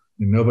player.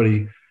 And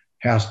nobody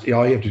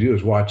all you have to do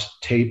is watch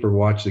tape or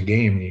watch the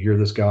game and you hear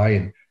this guy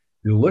and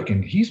you're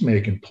looking, he's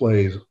making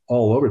plays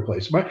all over the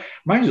place.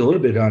 Mine's a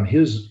little bit on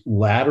his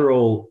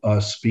lateral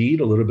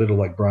speed, a little bit of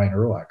like Brian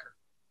Urlacher.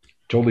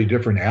 Totally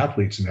different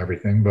athletes and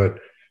everything, but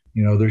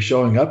they're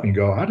showing up and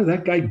you go, how did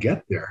that guy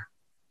get there?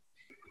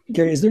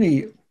 Gary, is there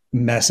any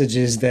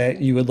messages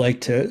that you would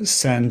like to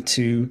send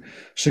to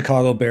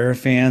Chicago Bear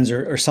fans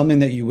or something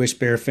that you wish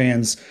Bear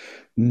fans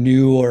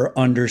knew or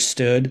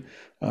understood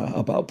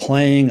about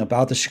playing,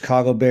 about the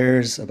Chicago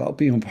Bears, about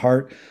being a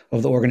part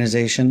of the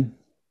organization?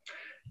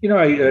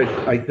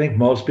 I think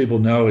most people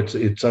know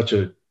it's such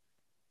a,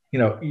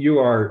 you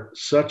are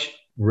such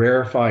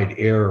rarefied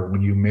air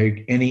when you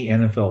make any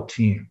NFL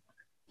team.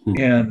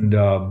 And,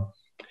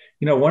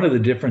 one of the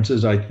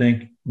differences, I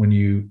think, when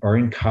you are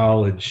in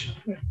college,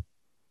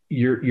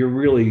 you're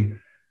really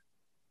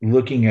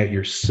looking at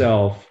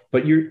yourself,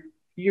 but you're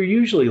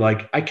usually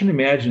like, I can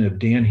imagine if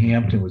Dan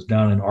Hampton was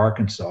down in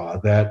Arkansas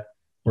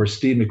or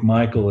Steve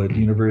McMichael at the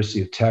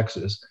University of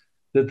Texas,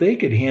 that they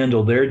could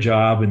handle their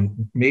job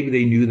and maybe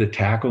they knew the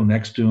tackle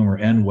next to them or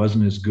end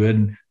wasn't as good.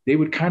 And they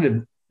would kind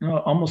of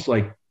almost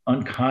like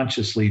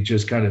unconsciously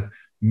just kind of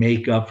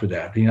make up for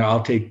that.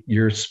 I'll take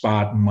your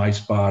spot and my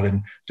spot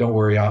and don't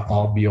worry,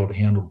 I'll be able to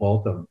handle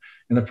both of them.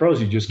 In the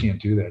pros, you just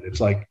can't do that. It's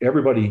like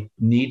everybody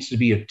needs to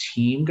be a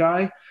team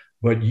guy,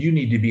 but you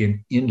need to be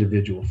an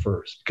individual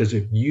first. Because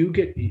if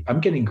I'm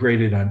getting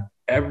graded on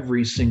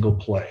every single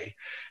play.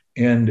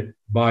 And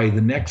by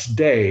the next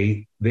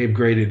day, they've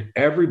graded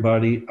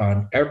everybody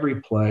on every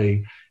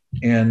play.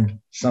 And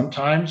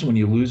sometimes when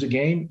you lose a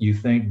game, you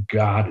think,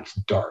 God, it's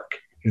dark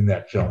in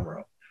that film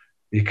room.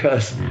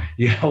 Because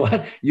you know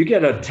what? You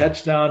get a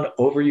touchdown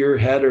over your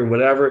head or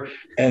whatever,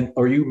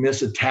 or you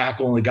miss a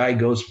tackle and the guy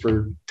goes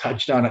for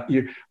touchdown.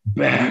 You're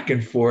back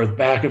and forth.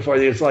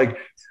 It's like,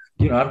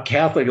 I'm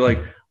Catholic,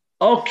 like,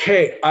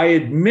 okay, I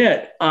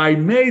admit I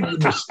made the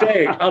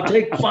mistake. I'll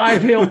take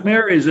 5 Hail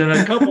Marys and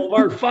a couple of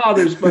Our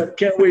Fathers, but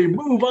can we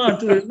move on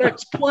to the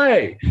next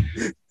play?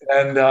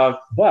 And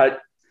but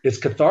it's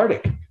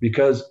cathartic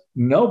because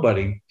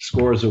nobody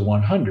scores a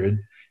 100.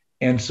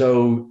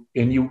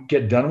 And you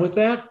get done with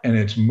that and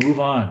it's move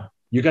on.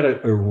 You got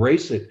to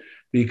erase it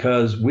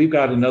because we've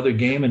got another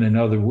game in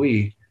another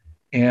week.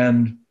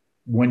 And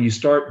when you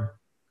start,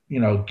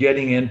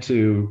 getting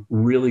into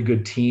really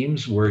good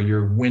teams where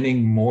you're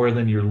winning more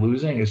than you're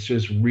losing, it's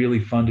just really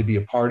fun to be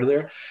a part of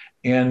there.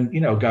 And,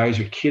 guys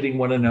are kidding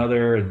one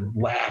another and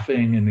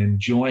laughing and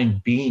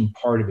enjoying being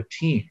part of a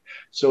team.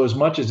 So as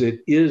much as it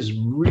is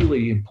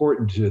really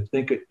important to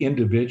think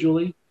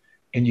individually,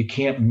 and you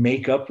can't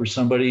make up for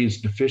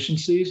somebody's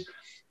deficiencies,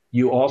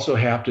 you also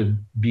have to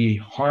be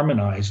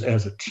harmonized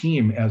as a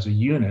team, as a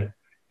unit,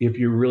 if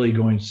you're really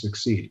going to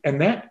succeed. And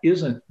that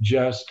isn't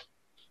just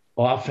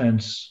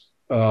offense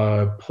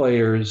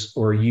players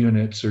or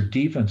units or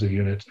defensive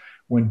units.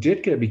 When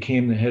Ditka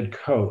became the head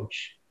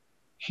coach,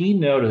 he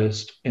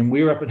noticed, and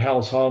we were up at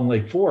Hallis Hall in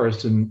Lake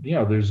Forest, and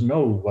there's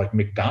no like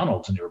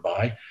McDonald's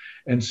nearby.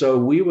 And so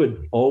we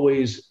would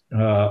always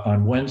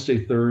on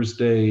Wednesday,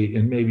 Thursday,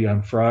 and maybe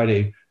on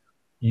Friday,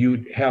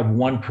 you'd have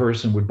one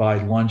person would buy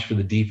lunch for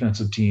the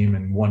defensive team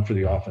and one for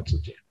the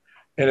offensive team.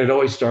 And it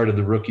always started,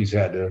 the rookies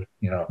had to,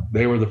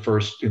 they were the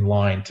first in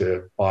line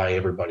to buy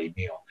everybody a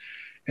meal.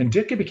 And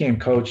Ditka became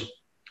coach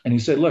and he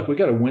said, look, we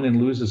got to win and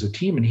lose as a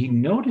team. And he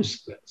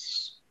noticed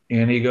this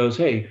and he goes,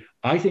 hey,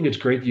 I think it's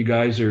great that you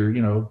guys are,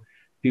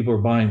 people are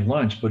buying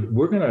lunch, but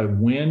we're going to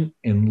win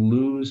and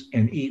lose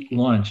and eat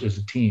lunch as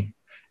a team.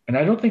 And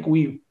I don't think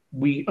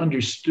we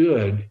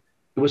understood,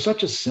 it was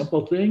such a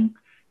simple thing.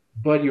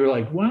 But you're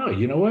like, wow,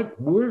 you know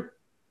what? We're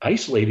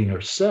isolating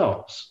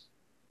ourselves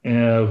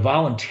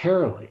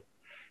voluntarily.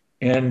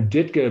 And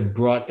Ditka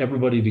brought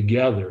everybody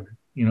together,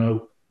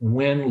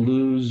 win,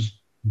 lose,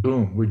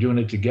 boom, we're doing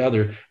it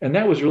together. And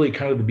that was really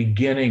kind of the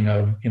beginning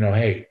of,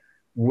 hey,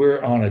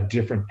 we're on a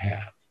different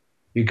path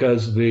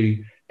because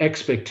the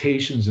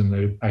expectations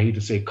and I hate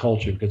to say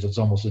culture because it's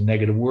almost a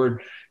negative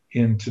word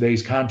in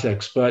today's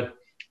context, but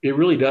it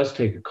really does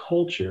take a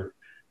culture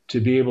to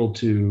be able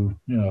to,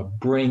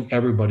 bring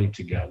everybody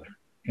together.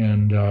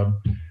 And,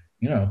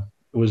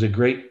 it was a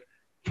great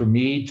for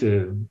me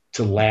to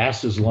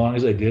last as long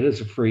as I did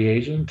as a free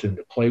agent and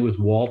to play with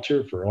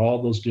Walter for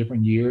all those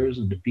different years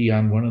and to be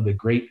on one of the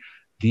great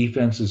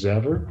defenses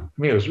ever.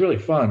 I mean, it was really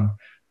fun,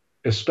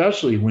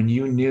 especially when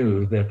you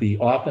knew that the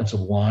offensive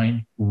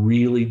line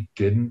really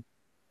couldn't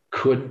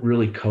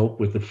really cope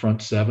with the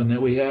front seven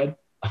that we had.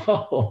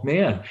 Oh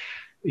man,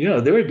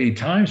 there would be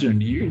times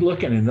when you're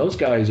looking and those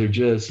guys are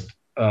just,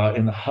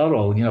 in the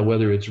huddle,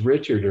 whether it's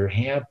Richard or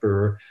Hamp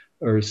or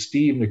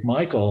Steve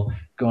McMichael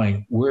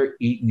going, we're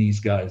eating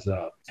these guys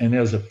up. And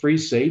as a free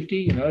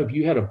safety, if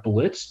you had a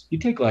blitz, you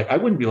take I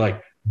wouldn't be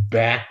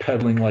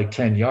backpedaling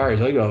 10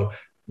 yards. I go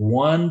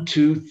 1,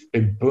 2,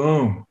 and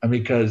boom. I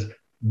mean, because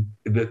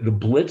the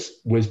blitz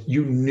was,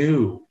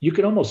 you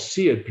could almost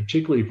see it,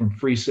 particularly from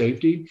free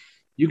safety.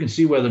 You can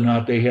see whether or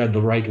not they had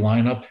the right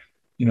lineup.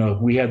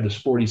 We had this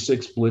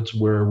 46 blitz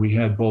where we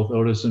had both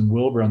Otis and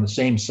Wilbur on the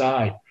same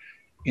side.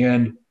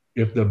 And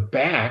if the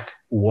back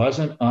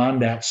wasn't on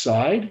that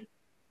side,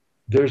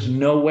 there's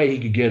no way he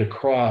could get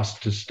across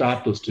to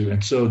stop those two.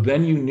 And so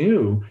then you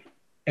knew,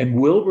 and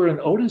Wilbur and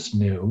Otis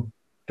knew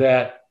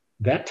that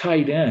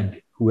tight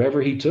end,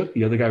 whoever he took,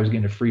 the other guy was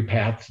getting a free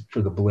path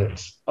for the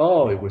blitz.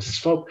 Oh, it was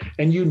so,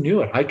 and you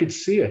knew it. I could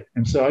see it.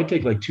 And so I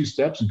take like 2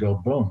 steps and go,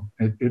 boom,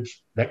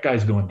 it's that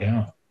guy's going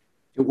down.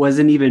 It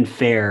wasn't even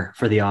fair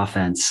for the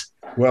offense.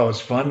 Well,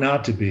 it's fun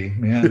not to be,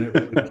 man.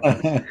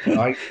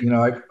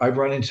 I've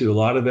run into a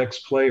lot of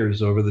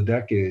ex-players over the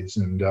decades,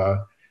 and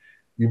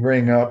you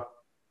bring up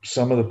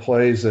some of the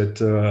plays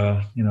that,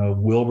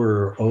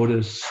 Wilbur or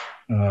Otis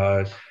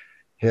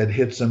had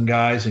hit some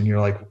guys, and you're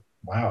like,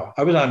 wow.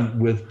 I was on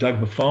with Doug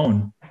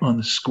Buffone on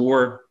the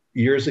Score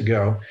years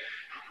ago,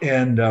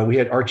 and we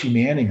had Archie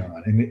Manning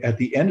on. And at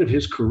the end of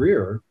his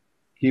career,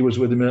 he was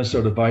with the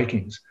Minnesota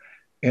Vikings.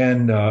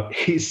 And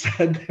he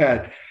said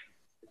that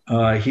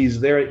he's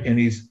there and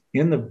he's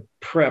in the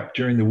prep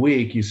during the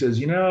week. He says,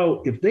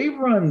 if they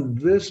run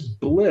this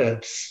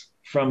blitz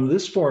from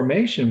this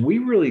formation, we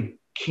really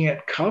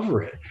can't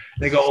cover it.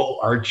 They go, oh,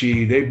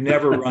 Archie, they've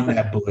never run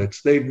that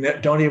blitz.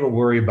 Don't even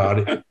worry about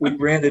it. We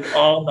ran it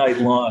all night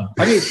long.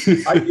 I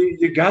mean,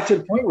 you got to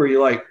the point where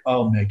you're like,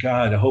 oh my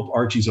God, I hope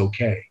Archie's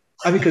okay.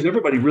 I mean, because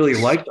everybody really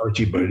liked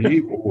Archie, but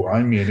it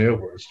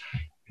was,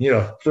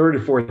 third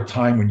or fourth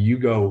time when you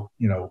go,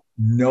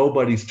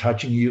 nobody's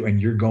touching you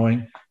and you're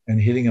going and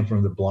hitting them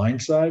from the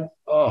blind side.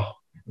 Oh,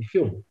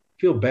 you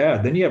feel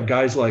bad. Then you have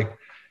guys like,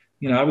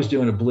 I was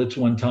doing a blitz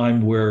one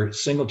time where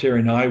Singletary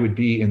and I would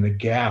be in the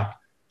gap.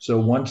 So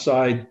one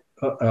side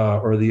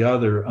or the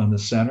other on the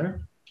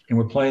center, and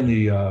we're playing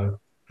the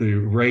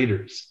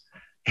Raiders,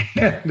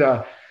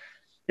 and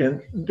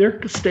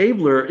their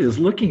Stabler is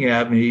looking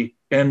at me,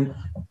 and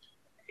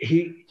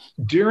he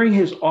during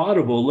his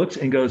audible looks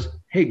and goes,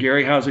 "Hey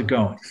Gary, how's it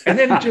going?" And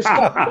then it just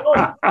kept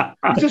going.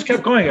 It just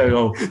kept going. I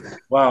go,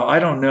 "Wow, I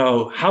don't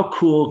know how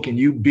cool can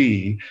you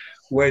be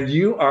when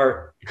you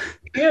are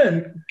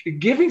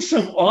giving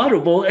some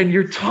audible and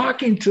you're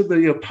talking to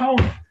the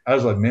opponent." I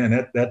was like,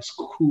 man, that's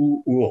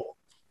cool.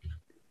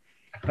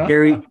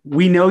 Gary,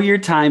 we know your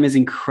time is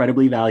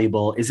incredibly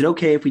valuable. Is it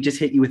okay if we just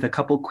hit you with a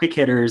couple quick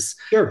hitters?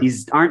 Sure.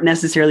 These aren't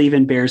necessarily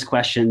even Bears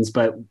questions,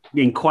 but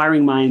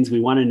inquiring minds,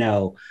 we want to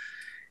know.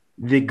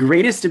 The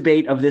greatest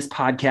debate of this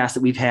podcast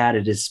that we've had,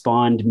 it has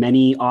spawned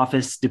many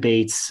office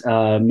debates,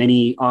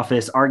 many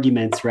office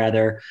arguments,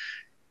 rather.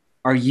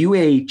 Are you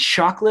a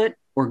chocolate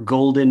or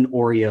golden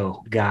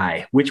Oreo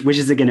guy? Which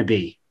is it going to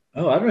be?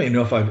 Oh, I don't even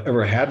know if I've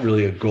ever had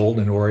really a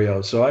golden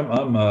Oreo. So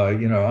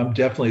I'm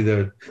definitely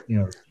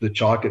the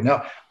chocolate.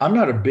 Now, I'm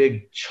not a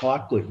big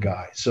chocolate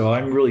guy, so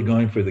I'm really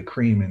going for the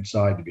cream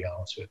inside, to be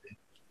honest with you.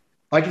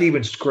 I could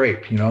even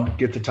scrape,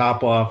 get the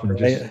top off and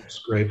just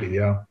scrape it.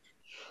 Yeah.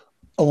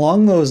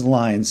 Along those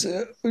lines,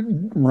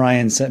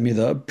 Ryan sent me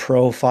the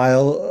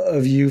profile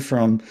of you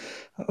from,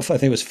 I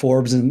think it was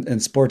Forbes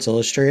and Sports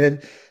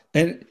Illustrated,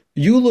 and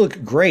you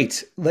look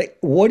great. Like,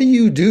 what do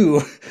you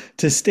do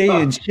to stay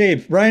in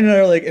shape? Ryan and I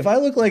are like, if I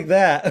look like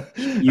that,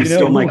 you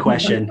stole my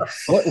question.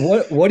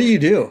 What do you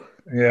do?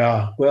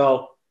 Yeah,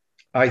 well,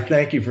 I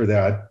thank you for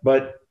that.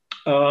 But,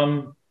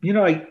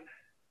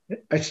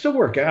 I still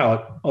work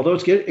out, although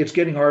it's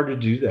getting harder to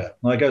do that.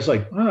 Like I was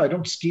like, I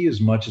don't ski as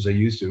much as I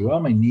used to. Well,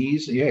 my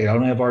knees, I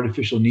don't have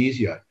artificial knees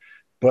yet,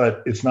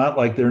 but it's not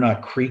like they're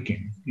not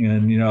creaking.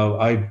 And,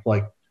 I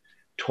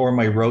tore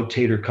my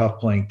rotator cuff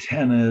playing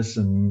tennis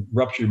and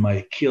ruptured my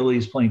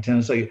Achilles playing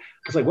tennis. I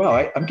was like,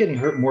 wow, I'm getting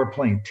hurt more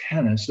playing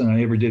tennis than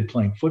I ever did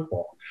playing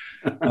football.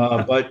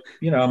 But,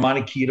 I'm on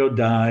a keto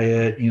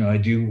diet, I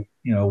do,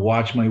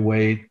 watch my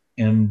weight,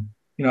 and,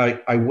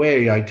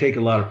 I take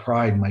a lot of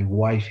pride. My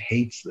wife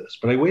hates this,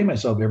 but I weigh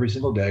myself every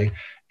single day.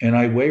 And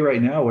I weigh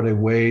right now what I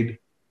weighed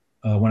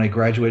when I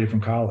graduated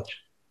from college.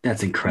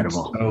 That's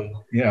incredible.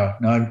 So, yeah,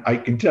 now I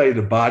can tell you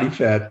the body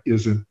fat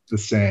isn't the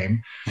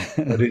same,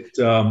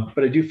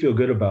 but I do feel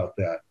good about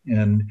that.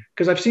 And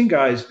because I've seen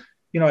guys,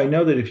 I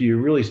know that if you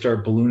really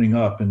start ballooning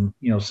up, and,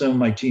 some of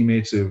my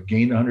teammates have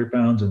gained 100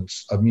 pounds, and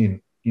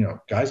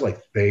guys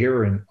like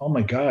Thayer and, oh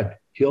my God,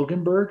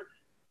 Hilgenberg,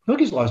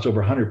 he's lost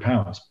over 100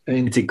 pounds. I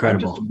mean, it's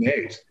incredible. I'm just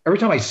amazed. Every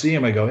time I see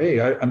him, I go, hey,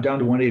 I'm down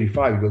to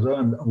 185. He goes, oh,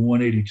 I'm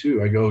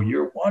 182. I go,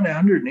 you're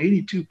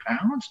 182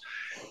 pounds?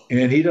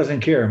 And he doesn't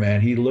care, man.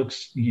 He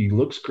looks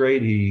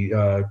great.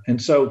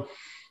 And so,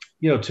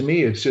 to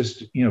me, it's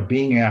just,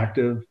 being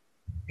active,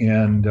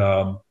 and,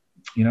 I'm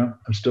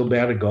still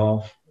bad at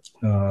golf.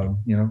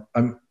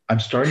 I'm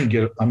starting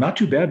to I'm not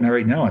too bad now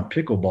right now on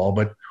pickleball,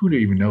 but who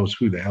even knows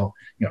who the hell,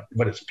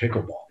 what is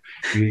pickleball?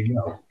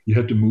 You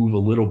have to move a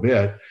little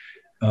bit.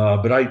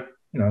 But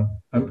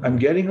I'm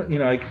getting,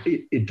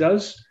 it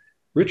does.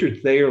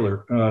 Richard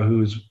Thaler,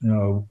 who's,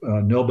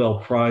 a Nobel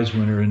Prize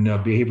winner in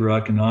behavioral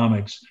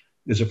economics,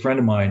 is a friend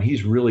of mine.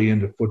 He's really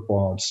into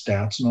football and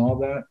stats and all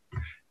that.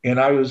 And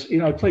I was,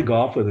 I play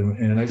golf with him,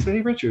 and I said,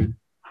 hey, Richard,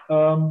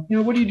 what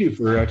do you do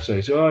for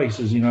exercise? Oh, he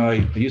says, I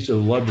used to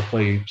love to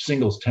play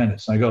singles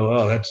tennis. And I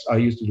go, I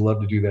used to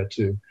love to do that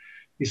too.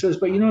 He says,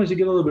 but as you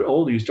get a little bit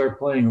older, you start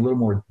playing a little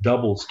more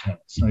doubles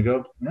tennis. And I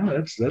go, no,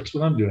 that's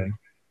what I'm doing.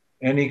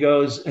 And he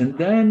goes, and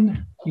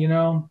then,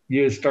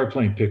 you start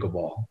playing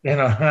pickleball,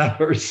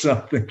 or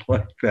something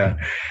like that.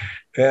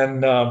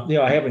 And,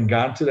 I haven't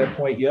gotten to that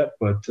point yet,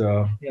 but,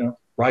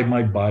 ride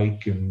my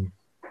bike and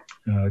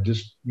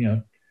just,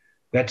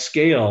 that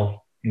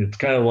scale, it's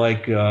kind of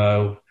like,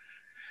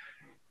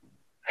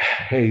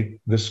 hey,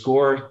 the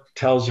score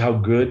tells you how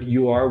good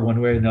you are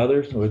one way or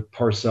another. What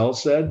Parcells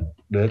said,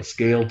 that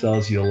scale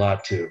tells you a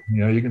lot too.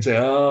 You can say,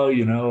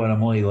 and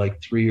I'm only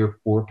like 3 or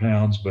 4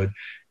 pounds, but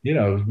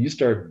you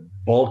start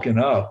bulking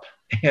up,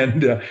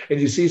 and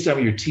you see some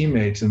of your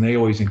teammates, and they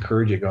always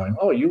encourage you, going,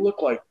 "Oh, you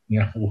look like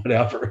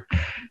whatever,"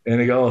 and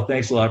they go, "Oh,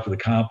 thanks a lot for the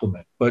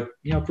compliment." But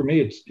for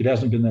me, it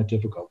hasn't been that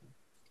difficult.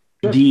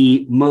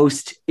 The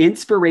most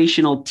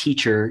inspirational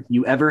teacher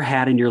you ever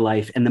had in your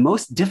life, and the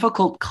most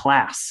difficult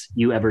class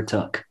you ever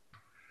took?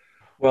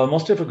 Well, the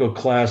most difficult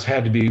class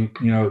had to be,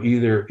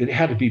 it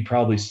had to be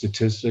probably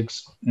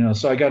statistics.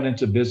 So I got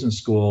into business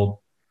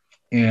school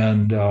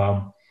and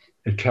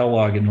at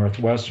Kellogg and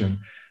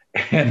Northwestern,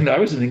 and I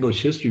was an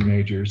English history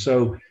major.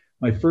 So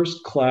my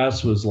first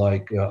class was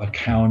like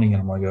accounting,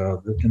 and I'm like,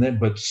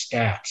 but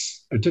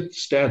stats. I took the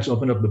stats,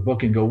 opened up the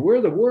book, and go, where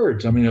are the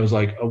words? I mean, it was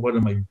like, oh, what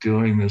am I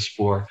doing this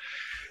for?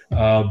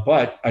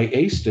 But I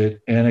aced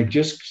it, and it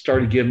just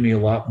started giving me a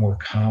lot more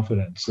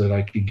confidence that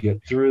I could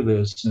get through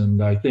this.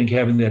 And I think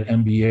having that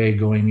MBA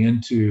going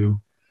into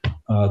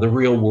the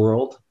real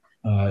world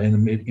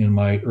in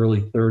my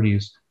early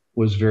 30s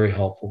was very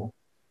helpful.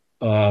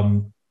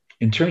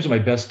 In terms of my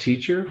best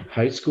teacher,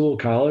 high school,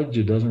 college,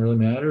 it doesn't really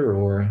matter,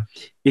 or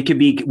it could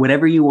be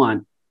whatever you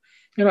want.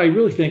 I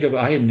really think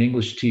I had an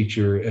English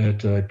teacher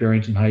at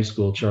Barrington High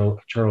School,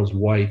 Charles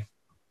White,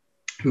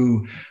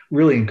 who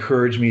really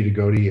encouraged me to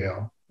go to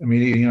Yale. I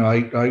mean,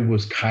 I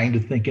was kind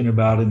of thinking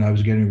about it, and I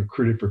was getting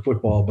recruited for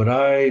football, but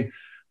I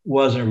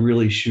wasn't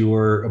really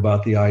sure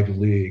about the Ivy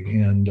League.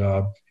 And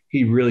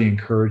he really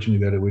encouraged me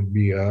that it would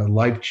be a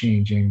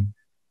life-changing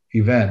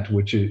event,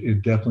 which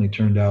it definitely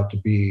turned out to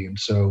be. And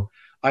so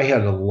I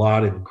had a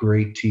lot of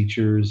great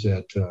teachers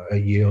at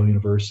Yale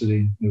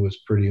University. It was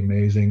pretty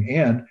amazing.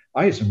 And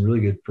I had some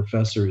really good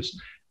professors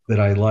that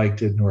I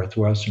liked at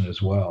Northwestern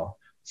as well.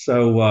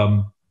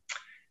 So,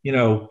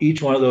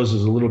 each one of those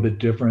is a little bit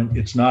different.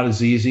 It's not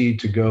as easy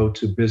to go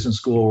to business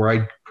school, where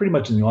I pretty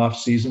much in the off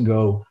season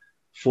go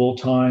full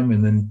time,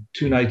 and then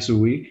 2 nights a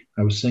week.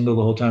 I was single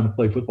the whole time to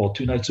play football.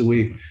 2 nights a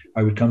week,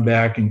 I would come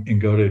back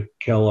and go to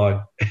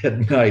Kellogg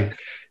at night.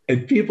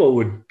 And people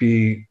would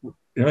be,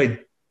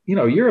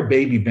 you're a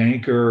baby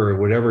banker or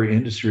whatever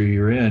industry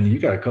you're in, you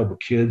got a couple of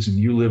kids and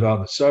you live out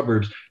in the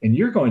suburbs and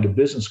you're going to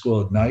business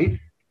school at night.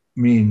 I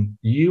mean,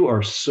 you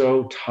are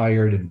so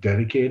tired and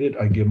dedicated.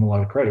 I give them a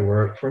lot of credit.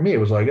 Where for me, it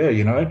was like,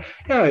 hey, I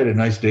had a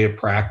nice day of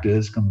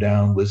practice, come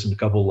down, listen to a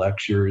couple of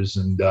lectures.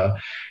 And, I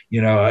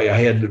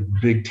had a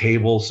big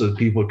table so that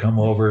people would come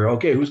over.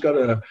 Okay, who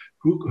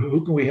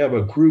can we have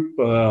a group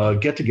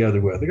get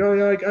together with? I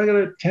go, I got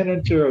a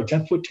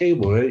 10-foot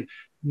table. It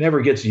never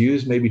gets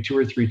used, maybe 2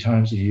 or 3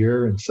 times a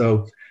year. And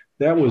so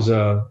that was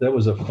a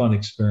fun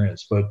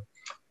experience, but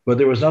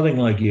there was nothing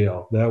like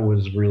Yale. That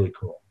was really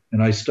cool.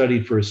 And I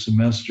studied for a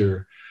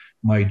semester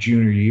my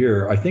junior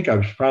year. I think I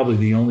was probably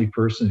the only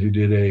person who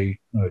did a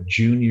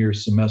junior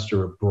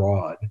semester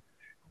abroad.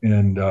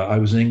 And I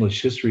was an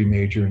English history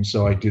major. And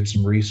so I did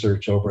some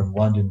research over in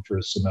London for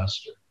a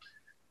semester.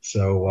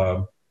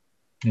 So,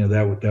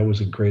 that was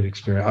a great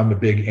experience. I'm a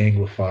big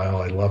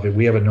Anglophile. I love it.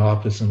 We have an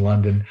office in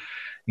London.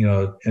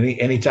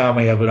 Anytime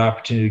I have an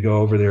opportunity to go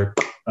over there,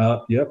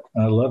 yep,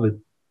 I love it.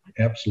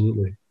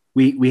 Absolutely.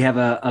 We have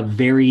a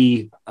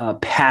very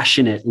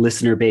passionate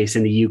listener base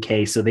in the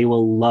UK, so they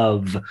will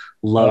love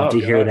to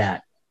hear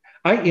that.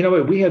 We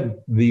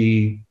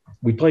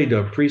played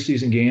a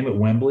preseason game at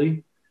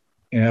Wembley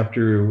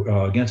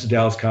against the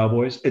Dallas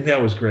Cowboys, and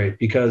that was great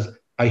because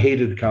I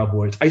hated the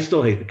Cowboys. I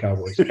still hate the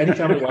Cowboys.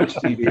 Anytime I watch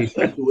TV,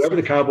 whoever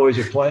the Cowboys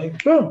are playing,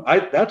 boom,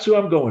 that's who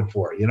I'm going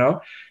for,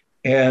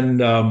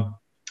 And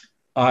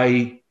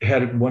I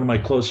had one of my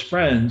close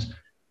friends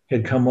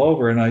had come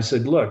over, and I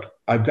said, look,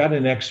 I've got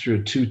an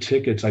extra 2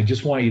 tickets. I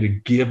just want you to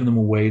give them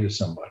away to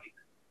somebody.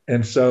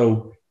 And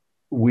so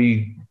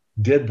we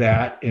did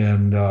that.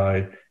 And,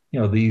 the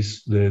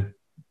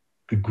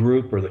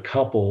group or the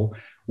couple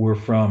were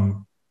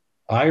from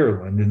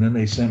Ireland. And then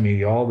they sent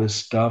me all this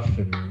stuff.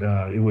 And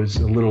it was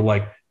a little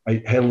like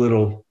I had a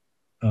little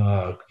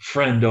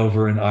friend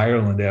over in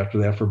Ireland after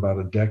that for about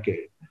a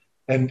decade.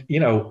 And,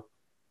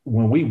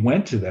 when we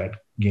went to that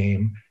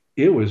game,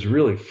 it was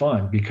really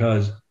fun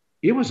because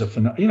it was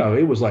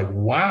it was like,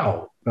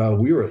 wow,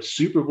 we were a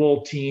Super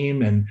Bowl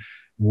team and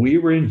we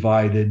were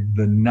invited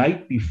the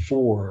night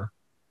before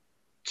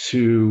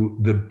to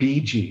the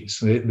Bee Gees.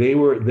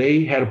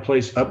 They had a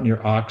place up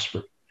near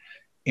Oxford,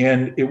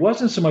 and it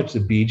wasn't so much the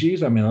Bee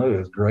Gees. I mean, it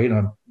was great.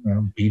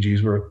 Bee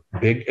Gees were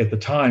big at the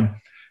time,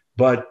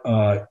 but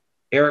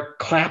Eric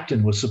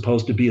Clapton was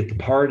supposed to be at the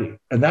party,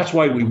 and that's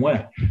why we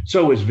went.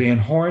 So it was Van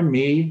Horn,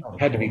 me,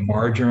 had to be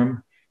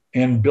Marjoram,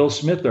 and Bill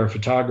Smith, our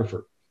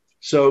photographer.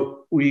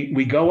 So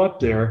we go up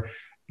there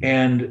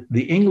And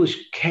the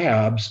English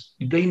cabs,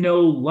 they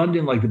know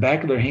London like the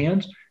back of their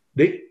hands.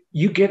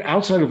 You get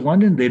outside of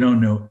London, they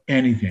don't know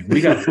anything.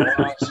 We got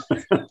lost.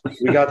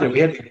 We got there. We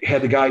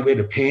had the guy, we had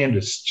to pay him to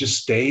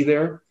just stay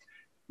there.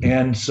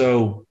 And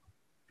so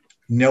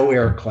no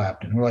Eric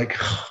Clapton. We're like,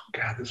 oh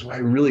God, this is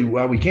why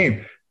we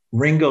came.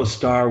 Ringo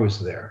Starr was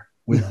there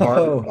with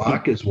Barbara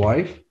Bach, his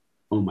wife.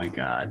 Oh my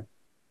God.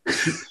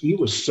 He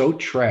was so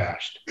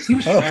trashed. He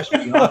was trashed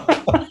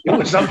beyond. It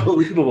was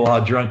unbelievable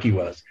how drunk he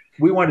was.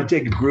 We wanted to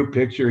take a group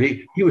picture.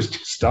 He was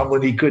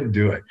stumbling. He couldn't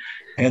do it.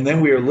 And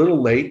then we were a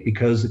little late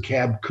because the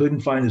cab couldn't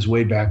find his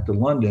way back to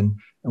London.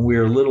 And we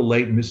were a little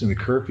late missing the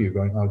curfew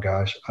going, oh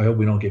gosh, I hope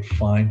we don't get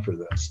fined for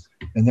this.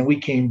 And then we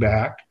came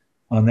back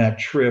on that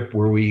trip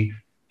where we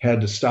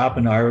had to stop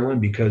in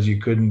Ireland because you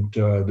couldn't,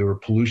 there were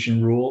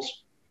pollution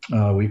rules.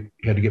 We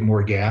had to get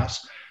more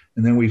gas.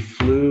 And then we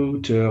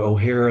flew to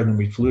O'Hare, and then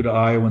we flew to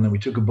Iowa, and then we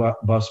took a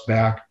bus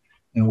back,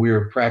 and we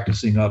were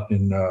practicing up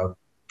in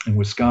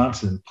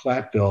Wisconsin,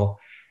 Platteville,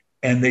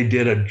 and they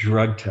did a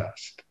drug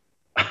test.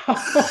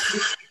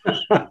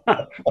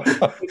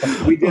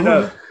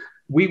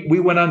 We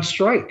went on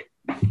strike.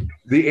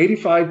 The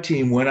 85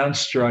 team went on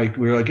strike.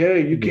 We were like,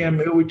 hey, you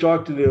can't, we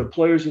talked to the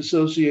Players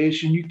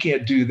Association, you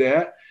can't do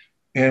that.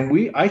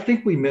 And I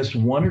think we missed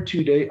 1 or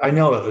 2 days. I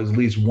know it was at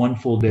least one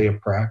full day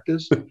of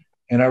practice.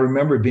 And I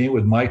remember being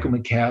with Michael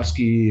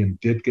McCaskey and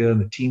Ditka and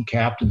the team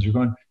captains are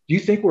going, do you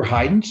think we're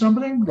hiding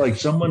something? Like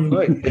someone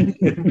like,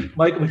 and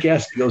Michael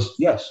McCaskey goes,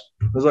 yes.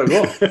 I was like,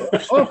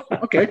 oh,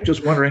 okay,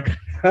 just wondering.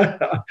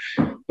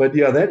 But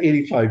yeah, that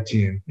 85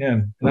 team,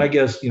 and I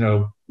guess,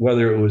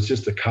 whether it was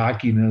just the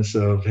cockiness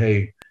of,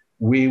 hey,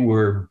 we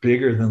were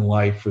bigger than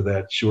life for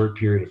that short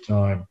period of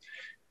time,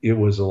 it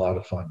was a lot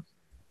of fun.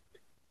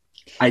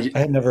 I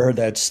had never heard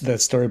that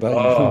story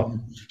about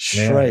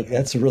strike. Man.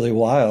 That's really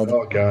wild.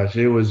 Oh gosh,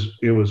 it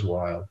was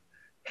wild.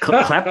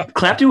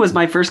 Clapton was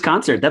my first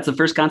concert. That's the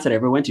first concert I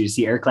ever went to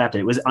see Eric Clapton.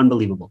 It was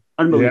unbelievable.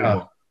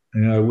 Yeah.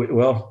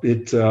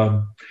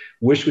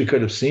 Wish we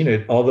could have seen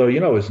it. Although,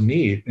 it was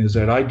neat is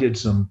that I did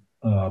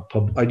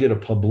I did a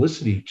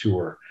publicity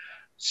tour.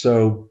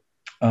 So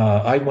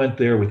I went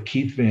there with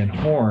Keith Van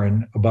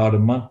Horn about a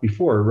month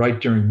before, right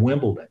during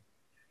Wimbledon.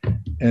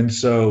 And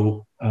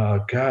so,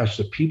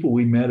 the people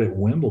we met at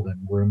Wimbledon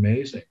were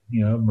amazing.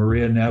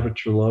 Maria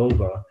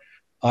Navratilova.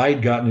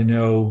 I'd gotten to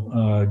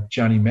know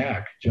John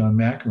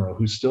McEnroe,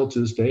 who still to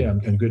this day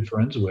I'm good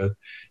friends with.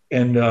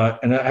 And I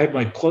had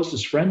my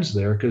closest friends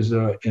there because,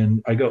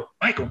 and I go,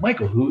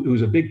 Michael,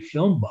 who's a big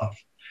film buff.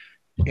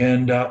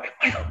 And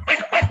Michael,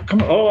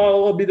 come on.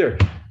 Oh, I'll be there.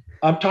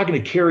 I'm talking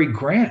to Cary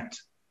Grant.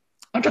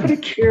 What?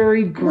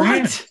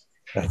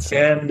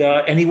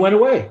 And he went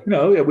away.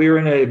 We were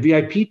in a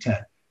VIP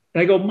tent.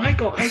 And I go,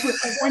 Michael, I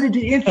wanted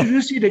to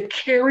introduce you to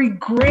Cary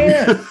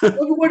Grant.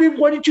 Why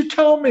didn't you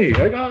tell me?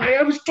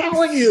 I was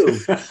telling you.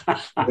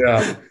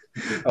 Yeah.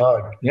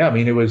 I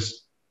mean,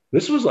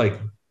 this was like,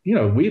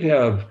 we'd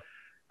have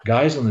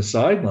guys on the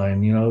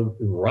sideline,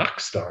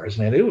 rock stars,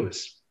 man. It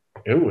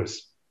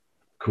was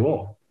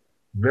cool.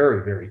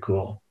 Very, very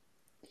cool.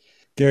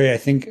 Gary, I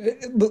think,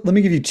 let me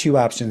give you two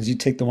options. You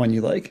take the one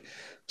you like.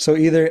 So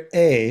either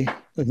A,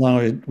 as long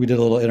as we did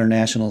a little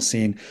international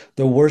scene,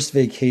 the worst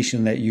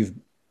vacation that you've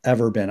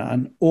ever been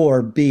on,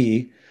 or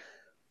B,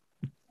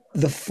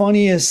 the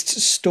funniest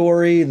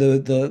story,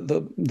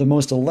 the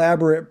most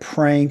elaborate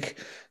prank,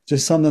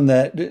 just something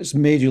that just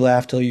made you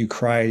laugh till you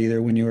cried,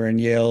 either when you were in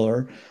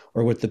Yale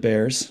or with the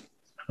Bears.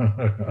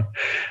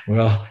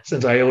 Well,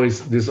 since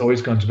this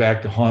always comes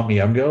back to haunt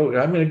me, I'm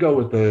going to go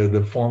with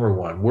the former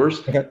one.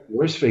 Worst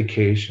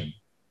vacation.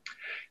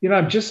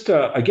 I'm just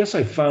I guess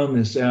I found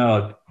this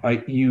out.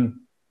 If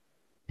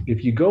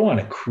you go on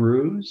a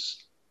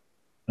cruise,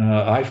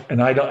 I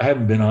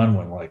haven't been on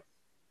one like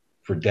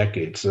for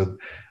decades. So,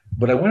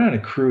 but I went on a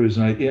cruise,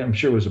 and I'm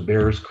sure it was a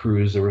Bears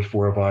cruise. There were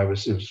 4 of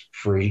us. It was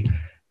free,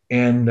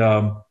 and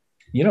I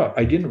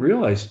didn't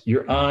realize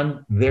you're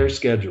on their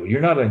schedule.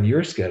 You're not on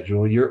your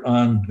schedule. You're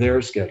on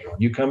their schedule.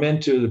 You come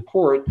into the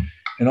port,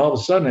 and all of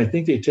a sudden, I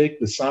think they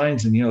take the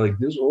signs and like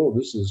this. Oh,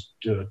 this is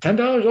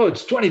 $10. Oh,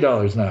 it's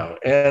 $20 now.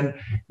 And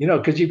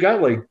because you've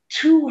got like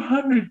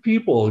 200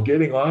 people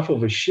getting off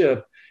of a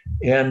ship,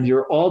 and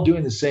you're all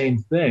doing the same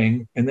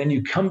thing. And then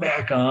you come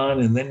back on,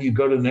 and then you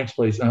go to the next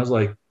place. And I was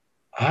like,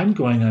 I'm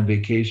going on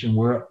vacation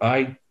where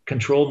I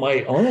control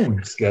my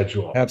own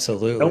schedule.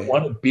 Absolutely. I don't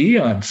want to be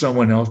on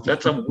someone else.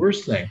 That's the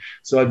worst thing.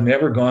 So I've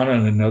never gone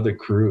on another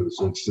cruise.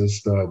 It's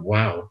just,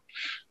 wow,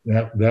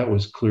 that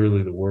was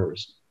clearly the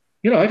worst.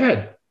 I've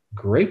had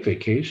great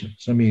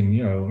vacations. I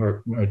mean,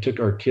 I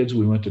took our kids,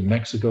 we went to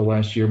Mexico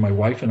last year. My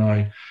wife and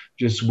I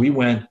we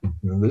went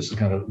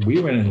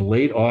in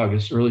late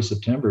August, early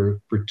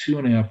September for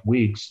 2.5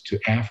 weeks to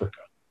Africa.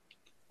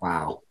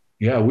 Wow.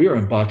 Yeah, we were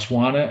in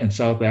Botswana and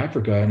South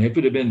Africa. And if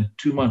it had been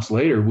 2 months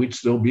later, we'd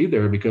still be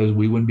there because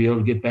we wouldn't be able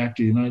to get back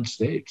to the United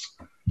States.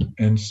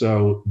 And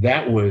so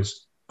that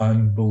was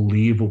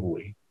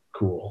unbelievably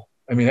cool.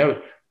 I mean,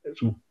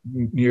 that's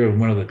near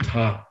one of the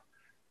top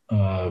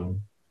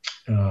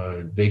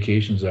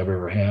vacations I've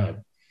ever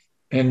had.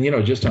 And,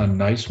 just on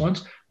nice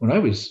ones, when I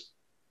was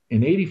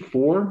in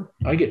 84,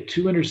 I get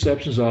 2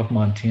 interceptions off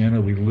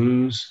Montana. We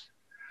lose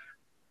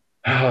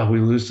to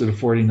the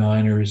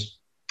 49ers.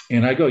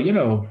 And I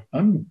go,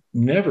 I'm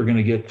never going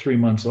to get 3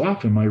 months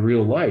off in my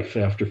real life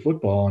after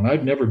football. And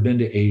I've never been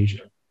to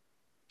Asia.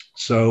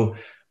 So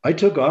I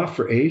took off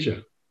for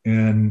Asia,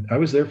 and I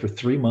was there for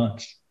 3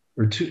 months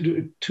or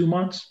 2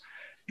 months.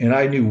 And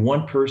I knew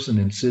one person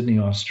in Sydney,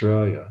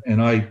 Australia.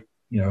 And I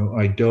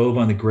dove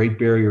on the Great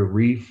Barrier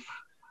Reef.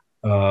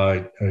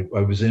 I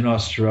was in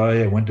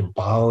Australia. I went to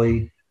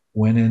Bali,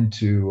 went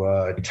into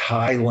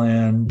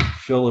Thailand,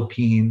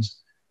 Philippines,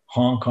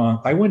 Hong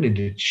Kong. I went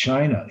into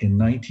China in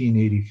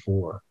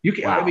 1984.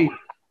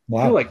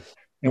 Wow.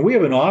 And we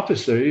have an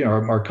office there.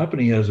 Our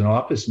company has an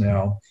office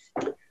now.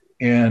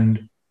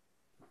 And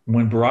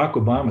when Barack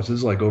Obama, this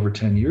is like over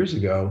 10 years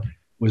ago,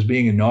 was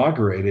being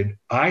inaugurated,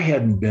 I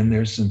hadn't been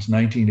there since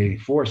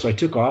 1984. So I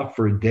took off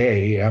for a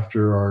day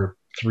after our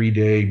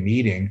 3-day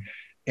meeting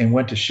and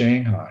went to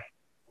Shanghai.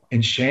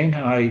 In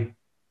Shanghai,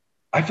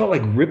 I felt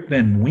like Rip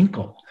Van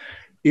Winkle.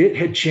 It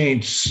had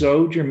changed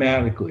so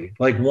dramatically.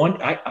 Like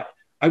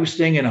I was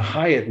staying in a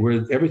Hyatt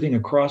where everything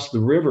across the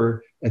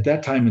river at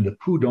that time in the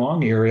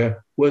Pudong area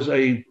was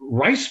a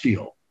rice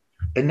field.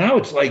 And now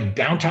it's like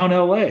downtown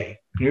LA. And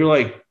you're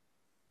like,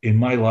 in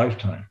my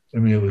lifetime. I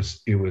mean,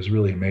 it was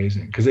really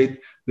amazing because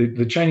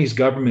the Chinese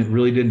government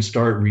really didn't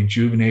start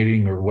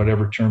rejuvenating, or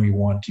whatever term you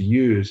want to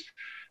use,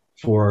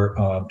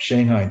 for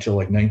Shanghai until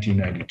like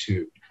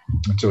 1992.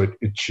 And so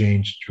it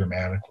changed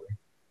dramatically.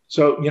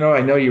 So,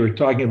 I know you were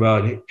talking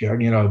about,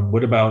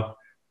 what about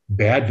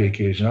bad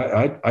vacation?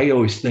 I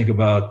always think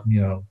about,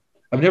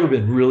 I've never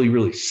been really,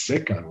 really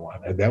sick on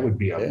one. That would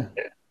be,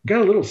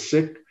 got a little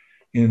sick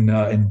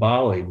in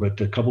Bali,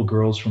 but a couple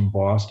girls from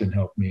Boston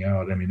helped me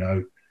out. I mean,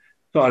 I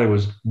thought it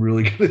was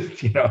really good,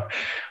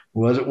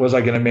 was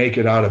I going to make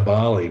it out of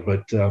Bali?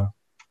 But,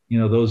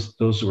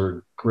 those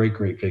were great,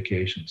 great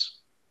vacations.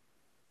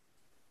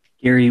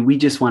 Gary, we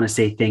just want to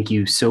say thank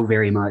you so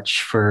very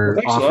much for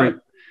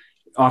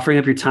offering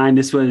up your time.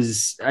 This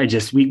was,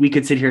 we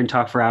could sit here and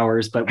talk for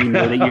hours, but we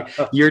know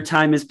that your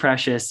time is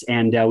precious,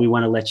 and we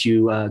want to let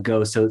you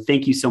go. So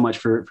thank you so much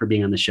for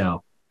being on the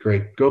show.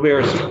 Great. Go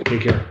Bears.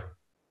 Take care.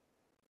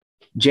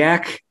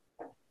 Jack,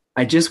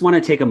 I just want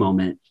to take a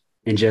moment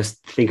and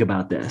just think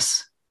about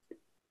this.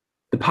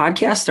 The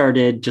podcast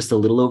started just a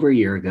little over a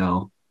year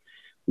ago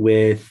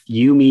with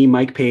you, me,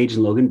 Mike Page,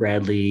 and Logan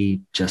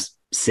Bradley just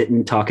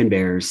sitting talking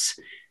Bears.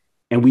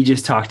 And we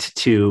just talked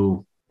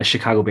to a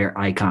Chicago Bear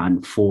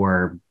icon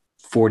for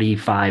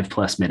 45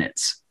 plus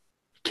minutes.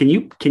 Can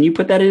you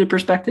put that into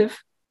perspective?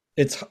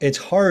 It's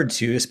hard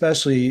to,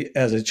 especially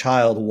as a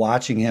child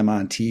watching him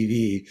on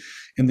TV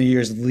in the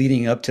years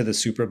leading up to the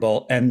Super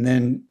Bowl and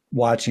then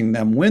watching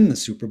them win the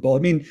Super Bowl. I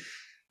mean,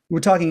 we're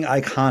talking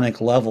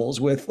iconic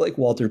levels with like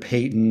Walter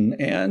Payton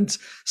and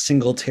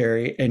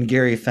Singletary and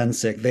Gary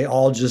Fensick. They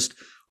all just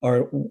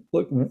are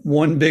like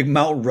one big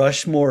Mount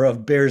Rushmore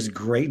of Bears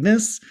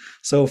greatness.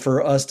 So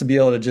for us to be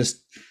able to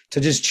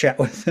just chat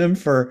with him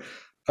for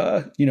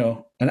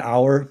an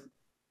hour,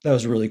 that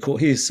was really cool.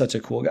 He's such a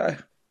cool guy.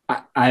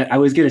 I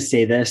was going to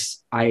say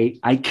this.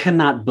 I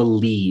cannot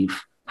believe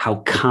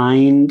how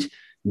kind,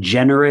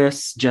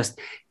 generous,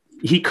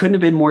 he couldn't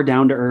have been more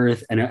down to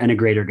earth and a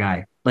greater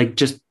guy. Like,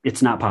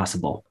 it's not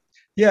possible.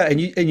 Yeah.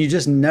 And you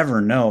just never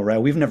know, right?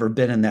 We've never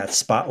been in that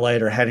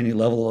spotlight or had any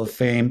level of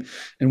fame.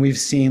 And we've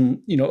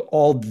seen,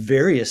 all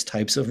various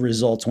types of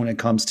results when it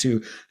comes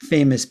to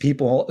famous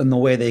people and the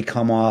way they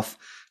come off,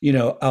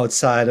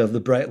 outside of the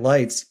bright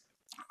lights.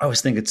 I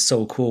always think it's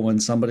so cool when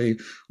somebody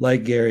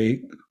like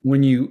Gary,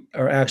 when you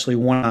are actually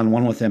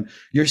one-on-one with him,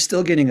 you're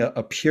still getting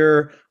a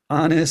pure,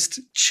 honest,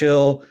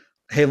 chill,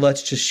 hey,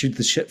 let's just shoot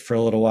the shit for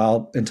a little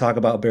while and talk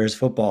about Bears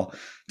football.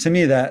 To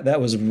me,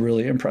 that was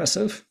really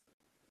impressive.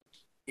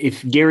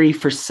 If Gary,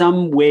 for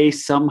some way,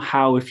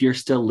 somehow, if you're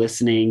still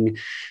listening,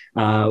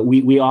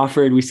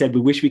 we said,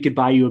 we wish we could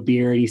buy you a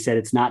beer. And he said,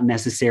 it's not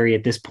necessary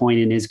at this point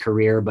in his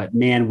career, but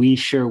man, we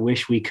sure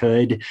wish we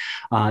could,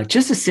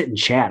 just to sit and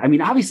chat. I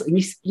mean, obviously,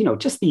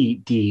 just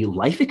the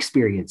life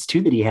experience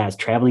too, that he has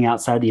traveling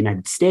outside the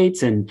United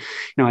States. And,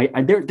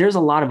 there's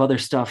a lot of other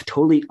stuff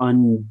totally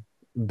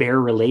Bear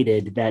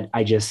related that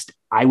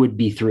I would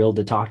be thrilled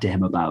to talk to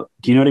him about.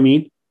 Do you know what I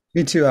mean?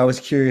 Me too. I was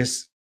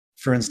curious,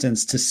 for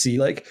instance, to see,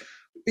 like,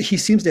 he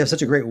seems to have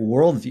such a great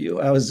worldview.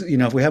 I was,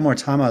 if we had more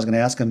time, I was going to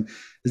ask him,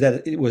 is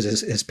that it was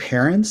his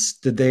parents?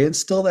 Did they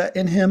instill that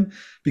in him?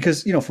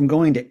 Because, from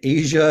going to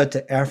Asia,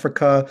 to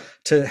Africa,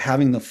 to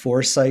having the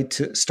foresight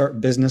to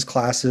start business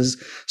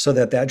classes so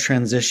that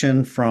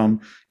transition from,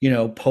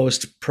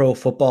 post pro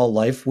football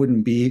life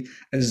wouldn't be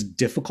as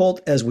difficult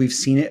as we've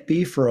seen it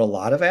be for a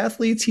lot of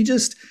athletes.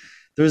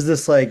 There's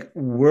this like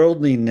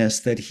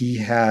worldliness that he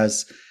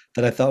has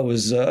that I thought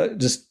was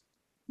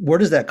where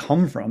does that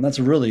come from? That's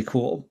really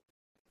cool.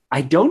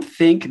 I don't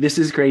think, this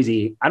is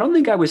crazy, I don't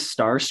think I was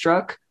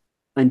starstruck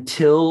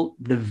until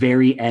the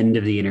very end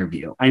of the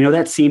interview. I know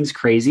that seems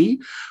crazy,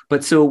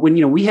 but so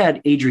when, we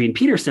had Adrian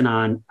Peterson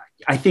on,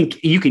 I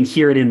think you can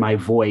hear it in my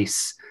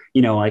voice.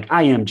 like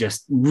I am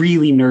just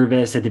really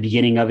nervous at the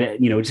beginning of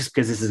it, just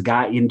because this is a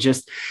guy, and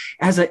just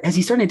as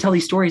he started to tell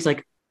these stories,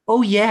 like,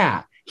 oh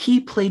yeah,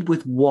 he played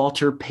with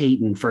Walter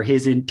Payton for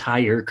his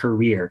entire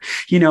career.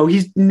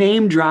 He's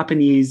name dropping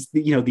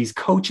these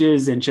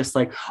coaches, and just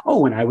like,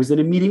 oh, and I was in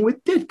a meeting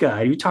with Ditka,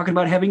 and you're talking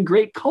about having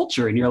great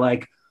culture. And you're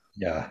like,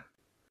 yeah,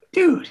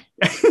 dude.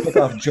 Took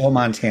off Joe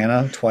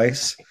Montana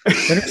twice.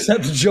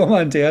 Intercepted Joe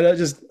Montana.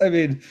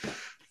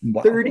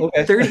 Wow.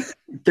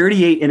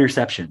 38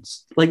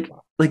 interceptions. Like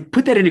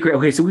put that into great.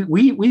 Okay, so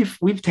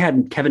we've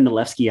had Kevin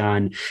Nalewski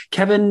on.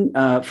 Kevin,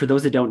 for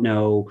those that don't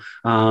know,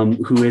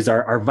 who is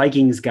our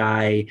Vikings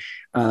guy,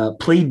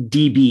 played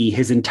DB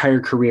his entire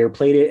career.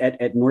 Played it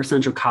at North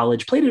Central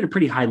College. Played at a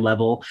pretty high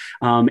level.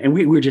 And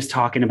we were just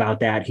talking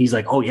about that. He's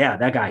like, oh yeah,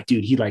 that guy,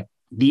 dude. He like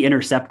the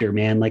interceptor,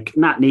 man. Like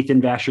not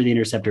Nathan Vasher, the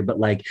interceptor, but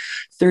like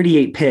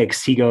 38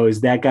 picks. He goes,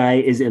 that guy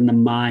is in the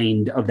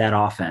mind of that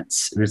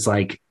offense, and it's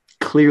like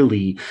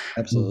clearly,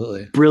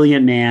 absolutely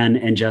brilliant man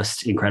and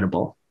just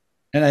incredible.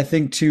 And I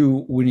think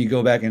too, when you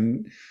go back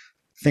and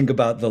think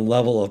about the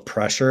level of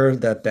pressure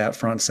that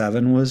front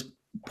seven was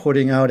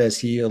putting out, as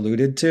he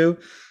alluded to,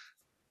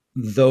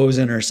 those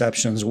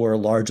interceptions were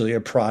largely a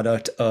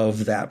product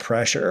of that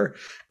pressure.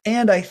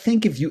 And I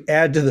think if you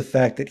add to the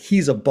fact that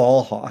he's a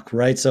ball hawk,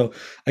 right? So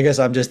I guess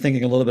I'm just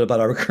thinking a little bit about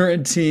our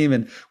current team,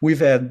 and we've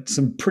had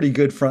some pretty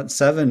good front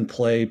seven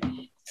play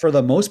for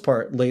the most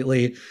part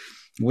lately.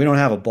 We don't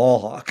have a ball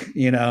hawk,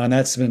 and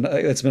that's been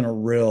a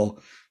real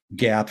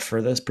gap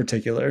for this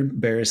particular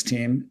Bears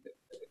team.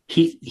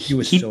 He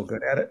was so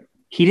good at it.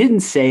 He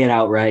didn't say it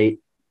outright,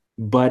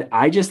 but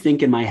I just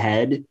think in my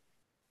head,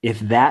 if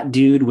that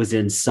dude was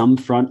in some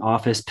front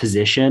office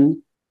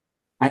position,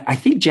 I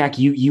think, Jack,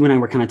 you and I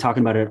were kind of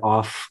talking about it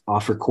off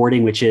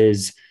recording, which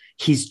is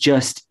he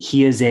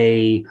is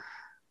a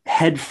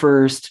head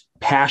first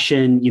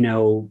passion,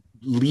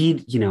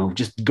 lead,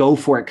 just go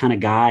for it kind of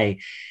guy.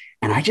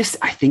 And I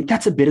think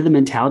that's a bit of the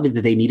mentality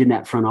that they need in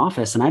that front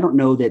office. And I don't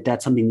know that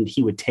that's something that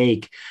he would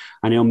take.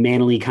 I know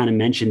Manley kind of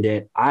mentioned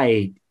it.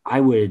 I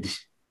would,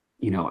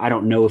 I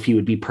don't know if he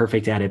would be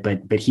perfect at it,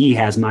 but he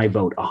has my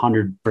vote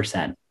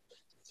 100%.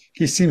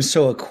 He seems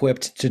so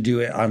equipped to do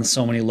it on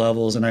so many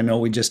levels. And I know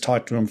we just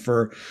talked to him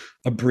for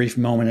a brief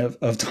moment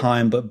of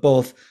time, but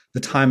both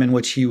the time in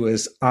which he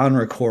was on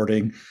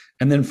recording,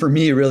 and then for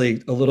me,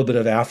 really a little bit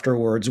of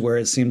afterwards, where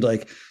it seemed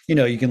like,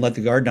 you can let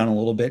the guard down a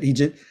little bit.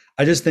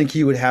 I just think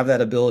he would have that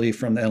ability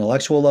from the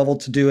intellectual level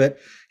to do it.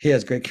 He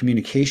has great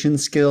communication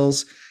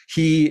skills.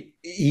 He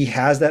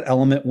has that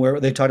element where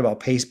they talked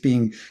about Pace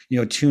being,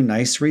 too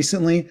nice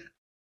recently.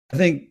 I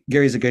think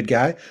Gary's a good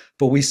guy,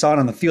 but we saw it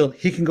on the field.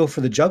 He can go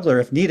for the juggler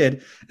if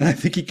needed. And I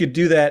think he could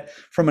do that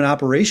from an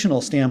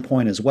operational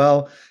standpoint as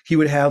well. He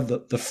would have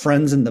the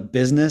friends in the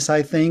business,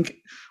 I think,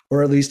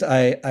 or at least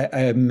I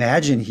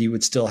imagine he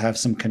would still have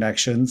some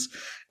connections.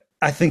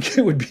 I think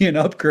it would be an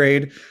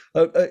upgrade,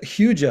 a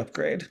huge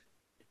upgrade.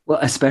 Well,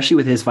 especially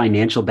with his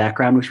financial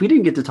background, which we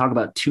didn't get to talk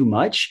about too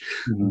much,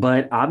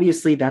 but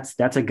obviously that's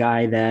a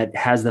guy that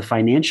has the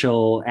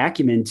financial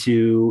acumen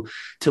to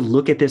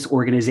look at this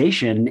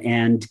organization.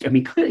 And I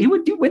mean, he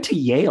went to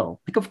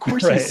Yale. Like, of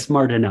course, right. He's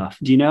smart enough.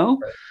 Do you know?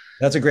 Right.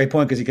 That's a great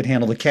point, because he could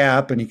handle the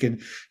cap, and he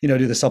could,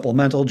 do the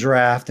supplemental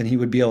draft, and he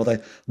would be able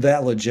to,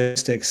 that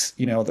logistics,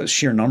 the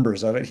sheer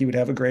numbers of it, he would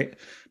have a great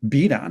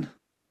beat on.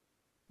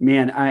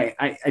 Man,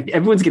 I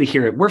everyone's going to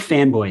hear it. We're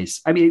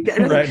fanboys. I mean,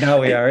 right now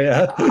we are.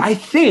 Yeah.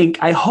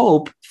 I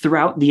hope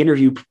throughout the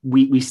interview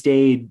we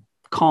stayed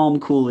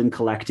calm, cool, and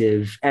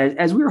collective,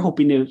 as we were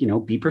hoping to,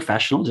 be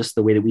professional, just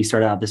the way that we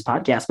started out this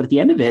podcast. But at the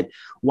end of it,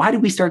 why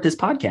did we start this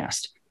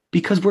podcast?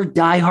 Because we're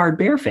diehard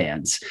Bear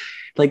fans.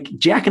 Like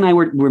Jack and I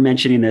were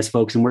mentioning this,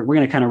 folks, and we're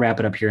going to kind of wrap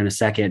it up here in a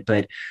second.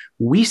 But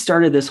we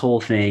started this whole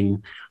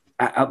thing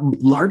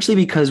largely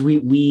because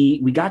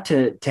we got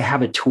to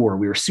have a tour.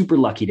 We were super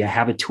lucky to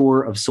have a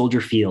tour of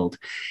Soldier Field.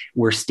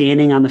 We're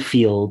standing on the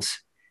field,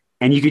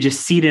 and you could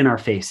just see it in our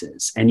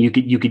faces. And you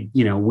could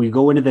we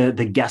go into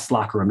the guest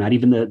locker room, not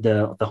even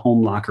the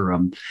home locker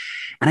room.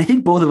 And I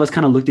think both of us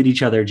kind of looked at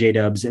each other,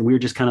 J-Dubs, and we were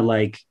just kind of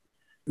like,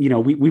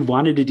 we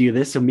wanted to do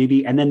this. So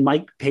maybe, and then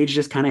Mike Page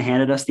just kind of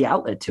handed us the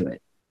outlet to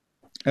it.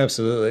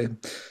 Absolutely.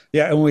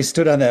 Yeah. And when we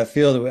stood on that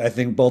field, I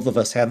think both of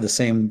us had the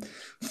same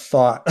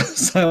thought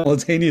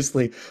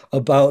simultaneously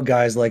about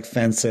guys like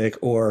Fensick,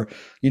 or,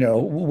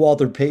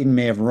 Walter Payton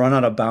may have run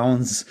out of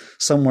bounds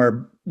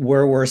somewhere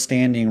where we're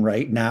standing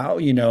right now,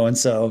 and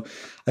so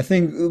I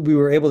think we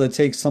were able to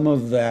take some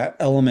of that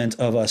element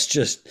of us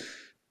just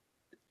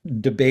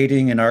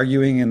debating and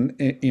arguing and,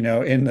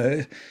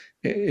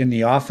 in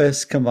the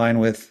office,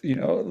 combined with,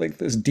 like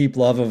this deep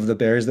love of the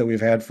Bears that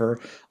we've had for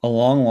a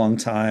long, long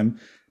time.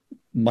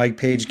 Mike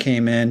Page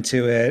came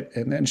into it,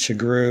 and then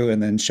Shagru,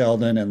 and then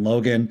Sheldon and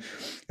Logan.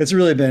 It's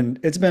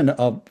been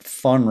a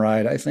fun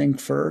ride, I think,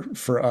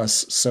 for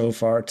us so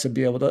far, to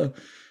be able to,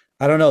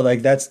 I don't know,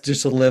 like that's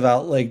just to live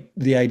out like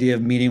the idea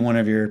of meeting one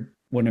of your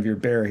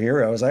Bear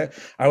heroes. I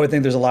would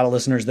think there's a lot of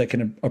listeners that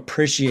can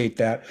appreciate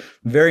that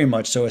very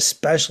much so,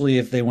 especially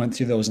if they went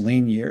through those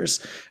lean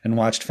years and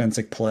watched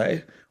Fensick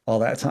play all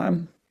that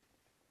time.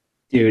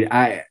 Dude,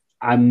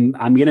 I'm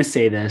gonna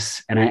say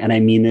this, and I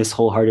mean this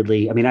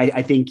wholeheartedly. I mean,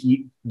 I think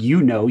you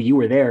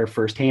were there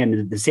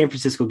firsthand. The San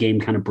Francisco game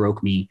kind of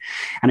broke me,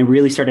 and I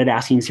really started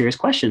asking serious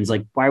questions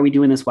like, why are we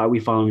doing this? Why are we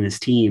following this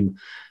team?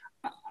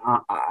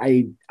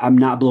 I'm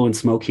not blowing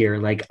smoke here.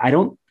 Like, I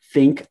don't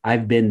think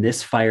I've been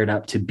this fired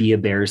up to be a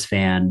Bears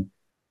fan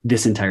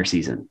this entire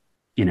season,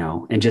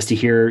 and just to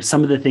hear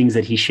some of the things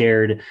that he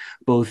shared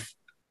both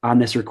on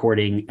this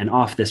recording and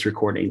off this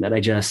recording that I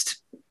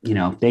just,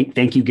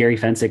 thank you, Gary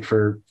Fensick,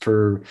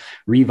 for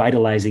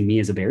revitalizing me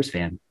as a Bears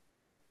fan.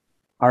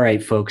 All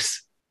right,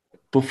 folks.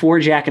 Before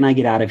Jack and I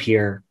get out of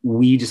here,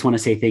 we just want to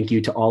say thank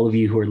you to all of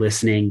you who are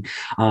listening.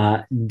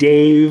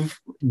 Dave,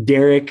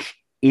 Derek,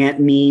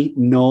 Anthony,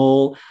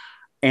 Noel,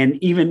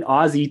 and even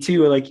Ozzy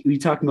too. Like, we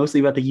talked mostly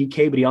about the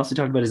UK, but he also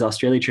talked about his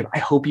Australia trip. I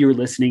hope you were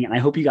listening, and I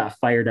hope you got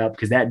fired up,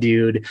 because that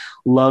dude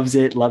loves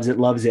it.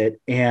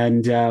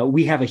 And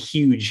we have a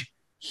huge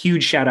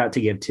shout out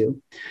to give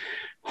to.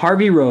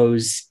 Harvey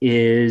Rose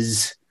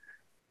is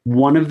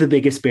one of the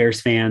biggest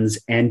Bears fans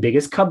and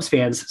biggest Cubs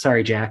fans,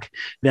 sorry, Jack,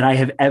 that I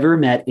have ever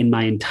met in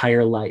my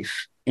entire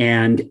life.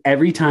 And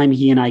every time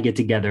he and I get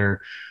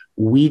together,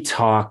 we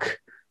talk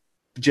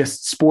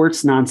just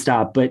sports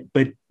nonstop, but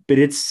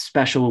it's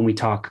special when we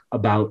talk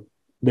about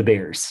the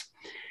Bears.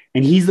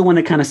 And he's the one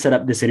that kind of set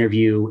up this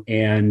interview.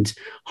 And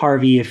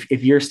Harvey,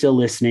 if you're still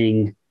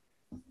listening,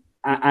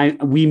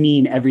 we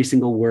mean every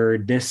single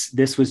word.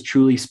 This was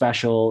truly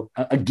special,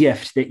 a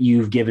gift that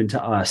you've given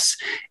to us,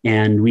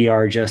 and we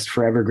are just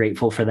forever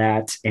grateful for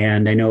that.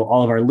 And I know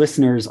all of our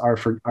listeners are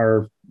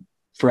forever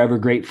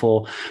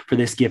grateful for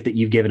this gift that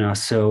you've given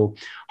us. So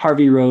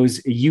Harvey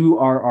Rose, you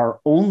are our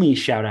only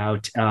shout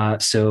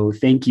out. So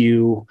thank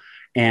you.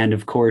 And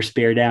of course,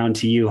 bear down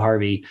to you,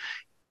 Harvey.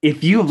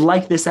 If you have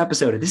liked this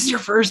episode, if this is your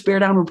first Bear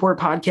Down Report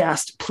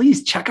podcast,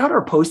 please check out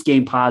our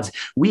post-game pods.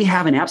 We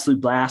have an absolute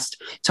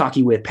blast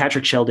talking with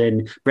Patrick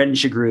Sheldon, Brendan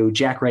Shagrew,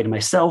 Jack Wright, and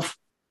myself.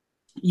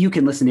 You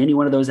can listen to any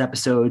one of those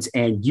episodes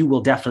and you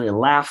will definitely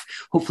laugh.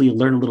 Hopefully you'll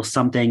learn a little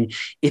something.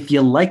 If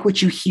you like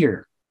what you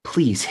hear,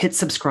 please hit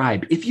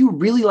subscribe. If you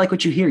really like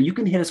what you hear, you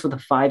can hit us with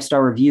a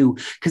 5-star review,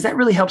 because that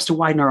really helps to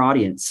widen our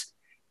audience.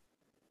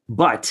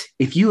 But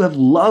if you have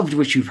loved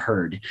what you've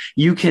heard,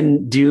 you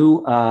can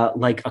do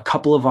like a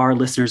couple of our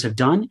listeners have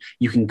done.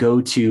 You can go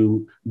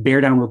to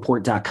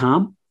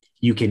beardownreport.com.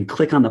 You can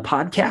click on the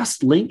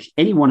podcast link,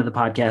 any one of the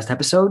podcast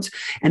episodes,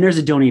 and there's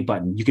a donate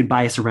button. You can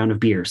buy us a round of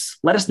beers.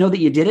 Let us know that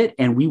you did it,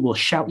 and we will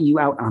shout you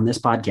out on this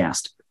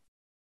podcast.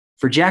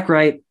 For Jack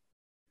Wright,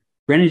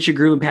 Brendan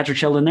Shagrew, and Patrick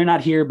Sheldon, they're not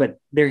here, but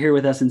they're here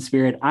with us in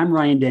spirit. I'm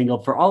Ryan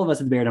Dangle. For all of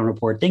us at the Bear Down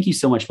Report, thank you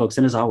so much, folks.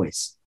 And as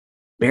always,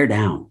 bear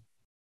down.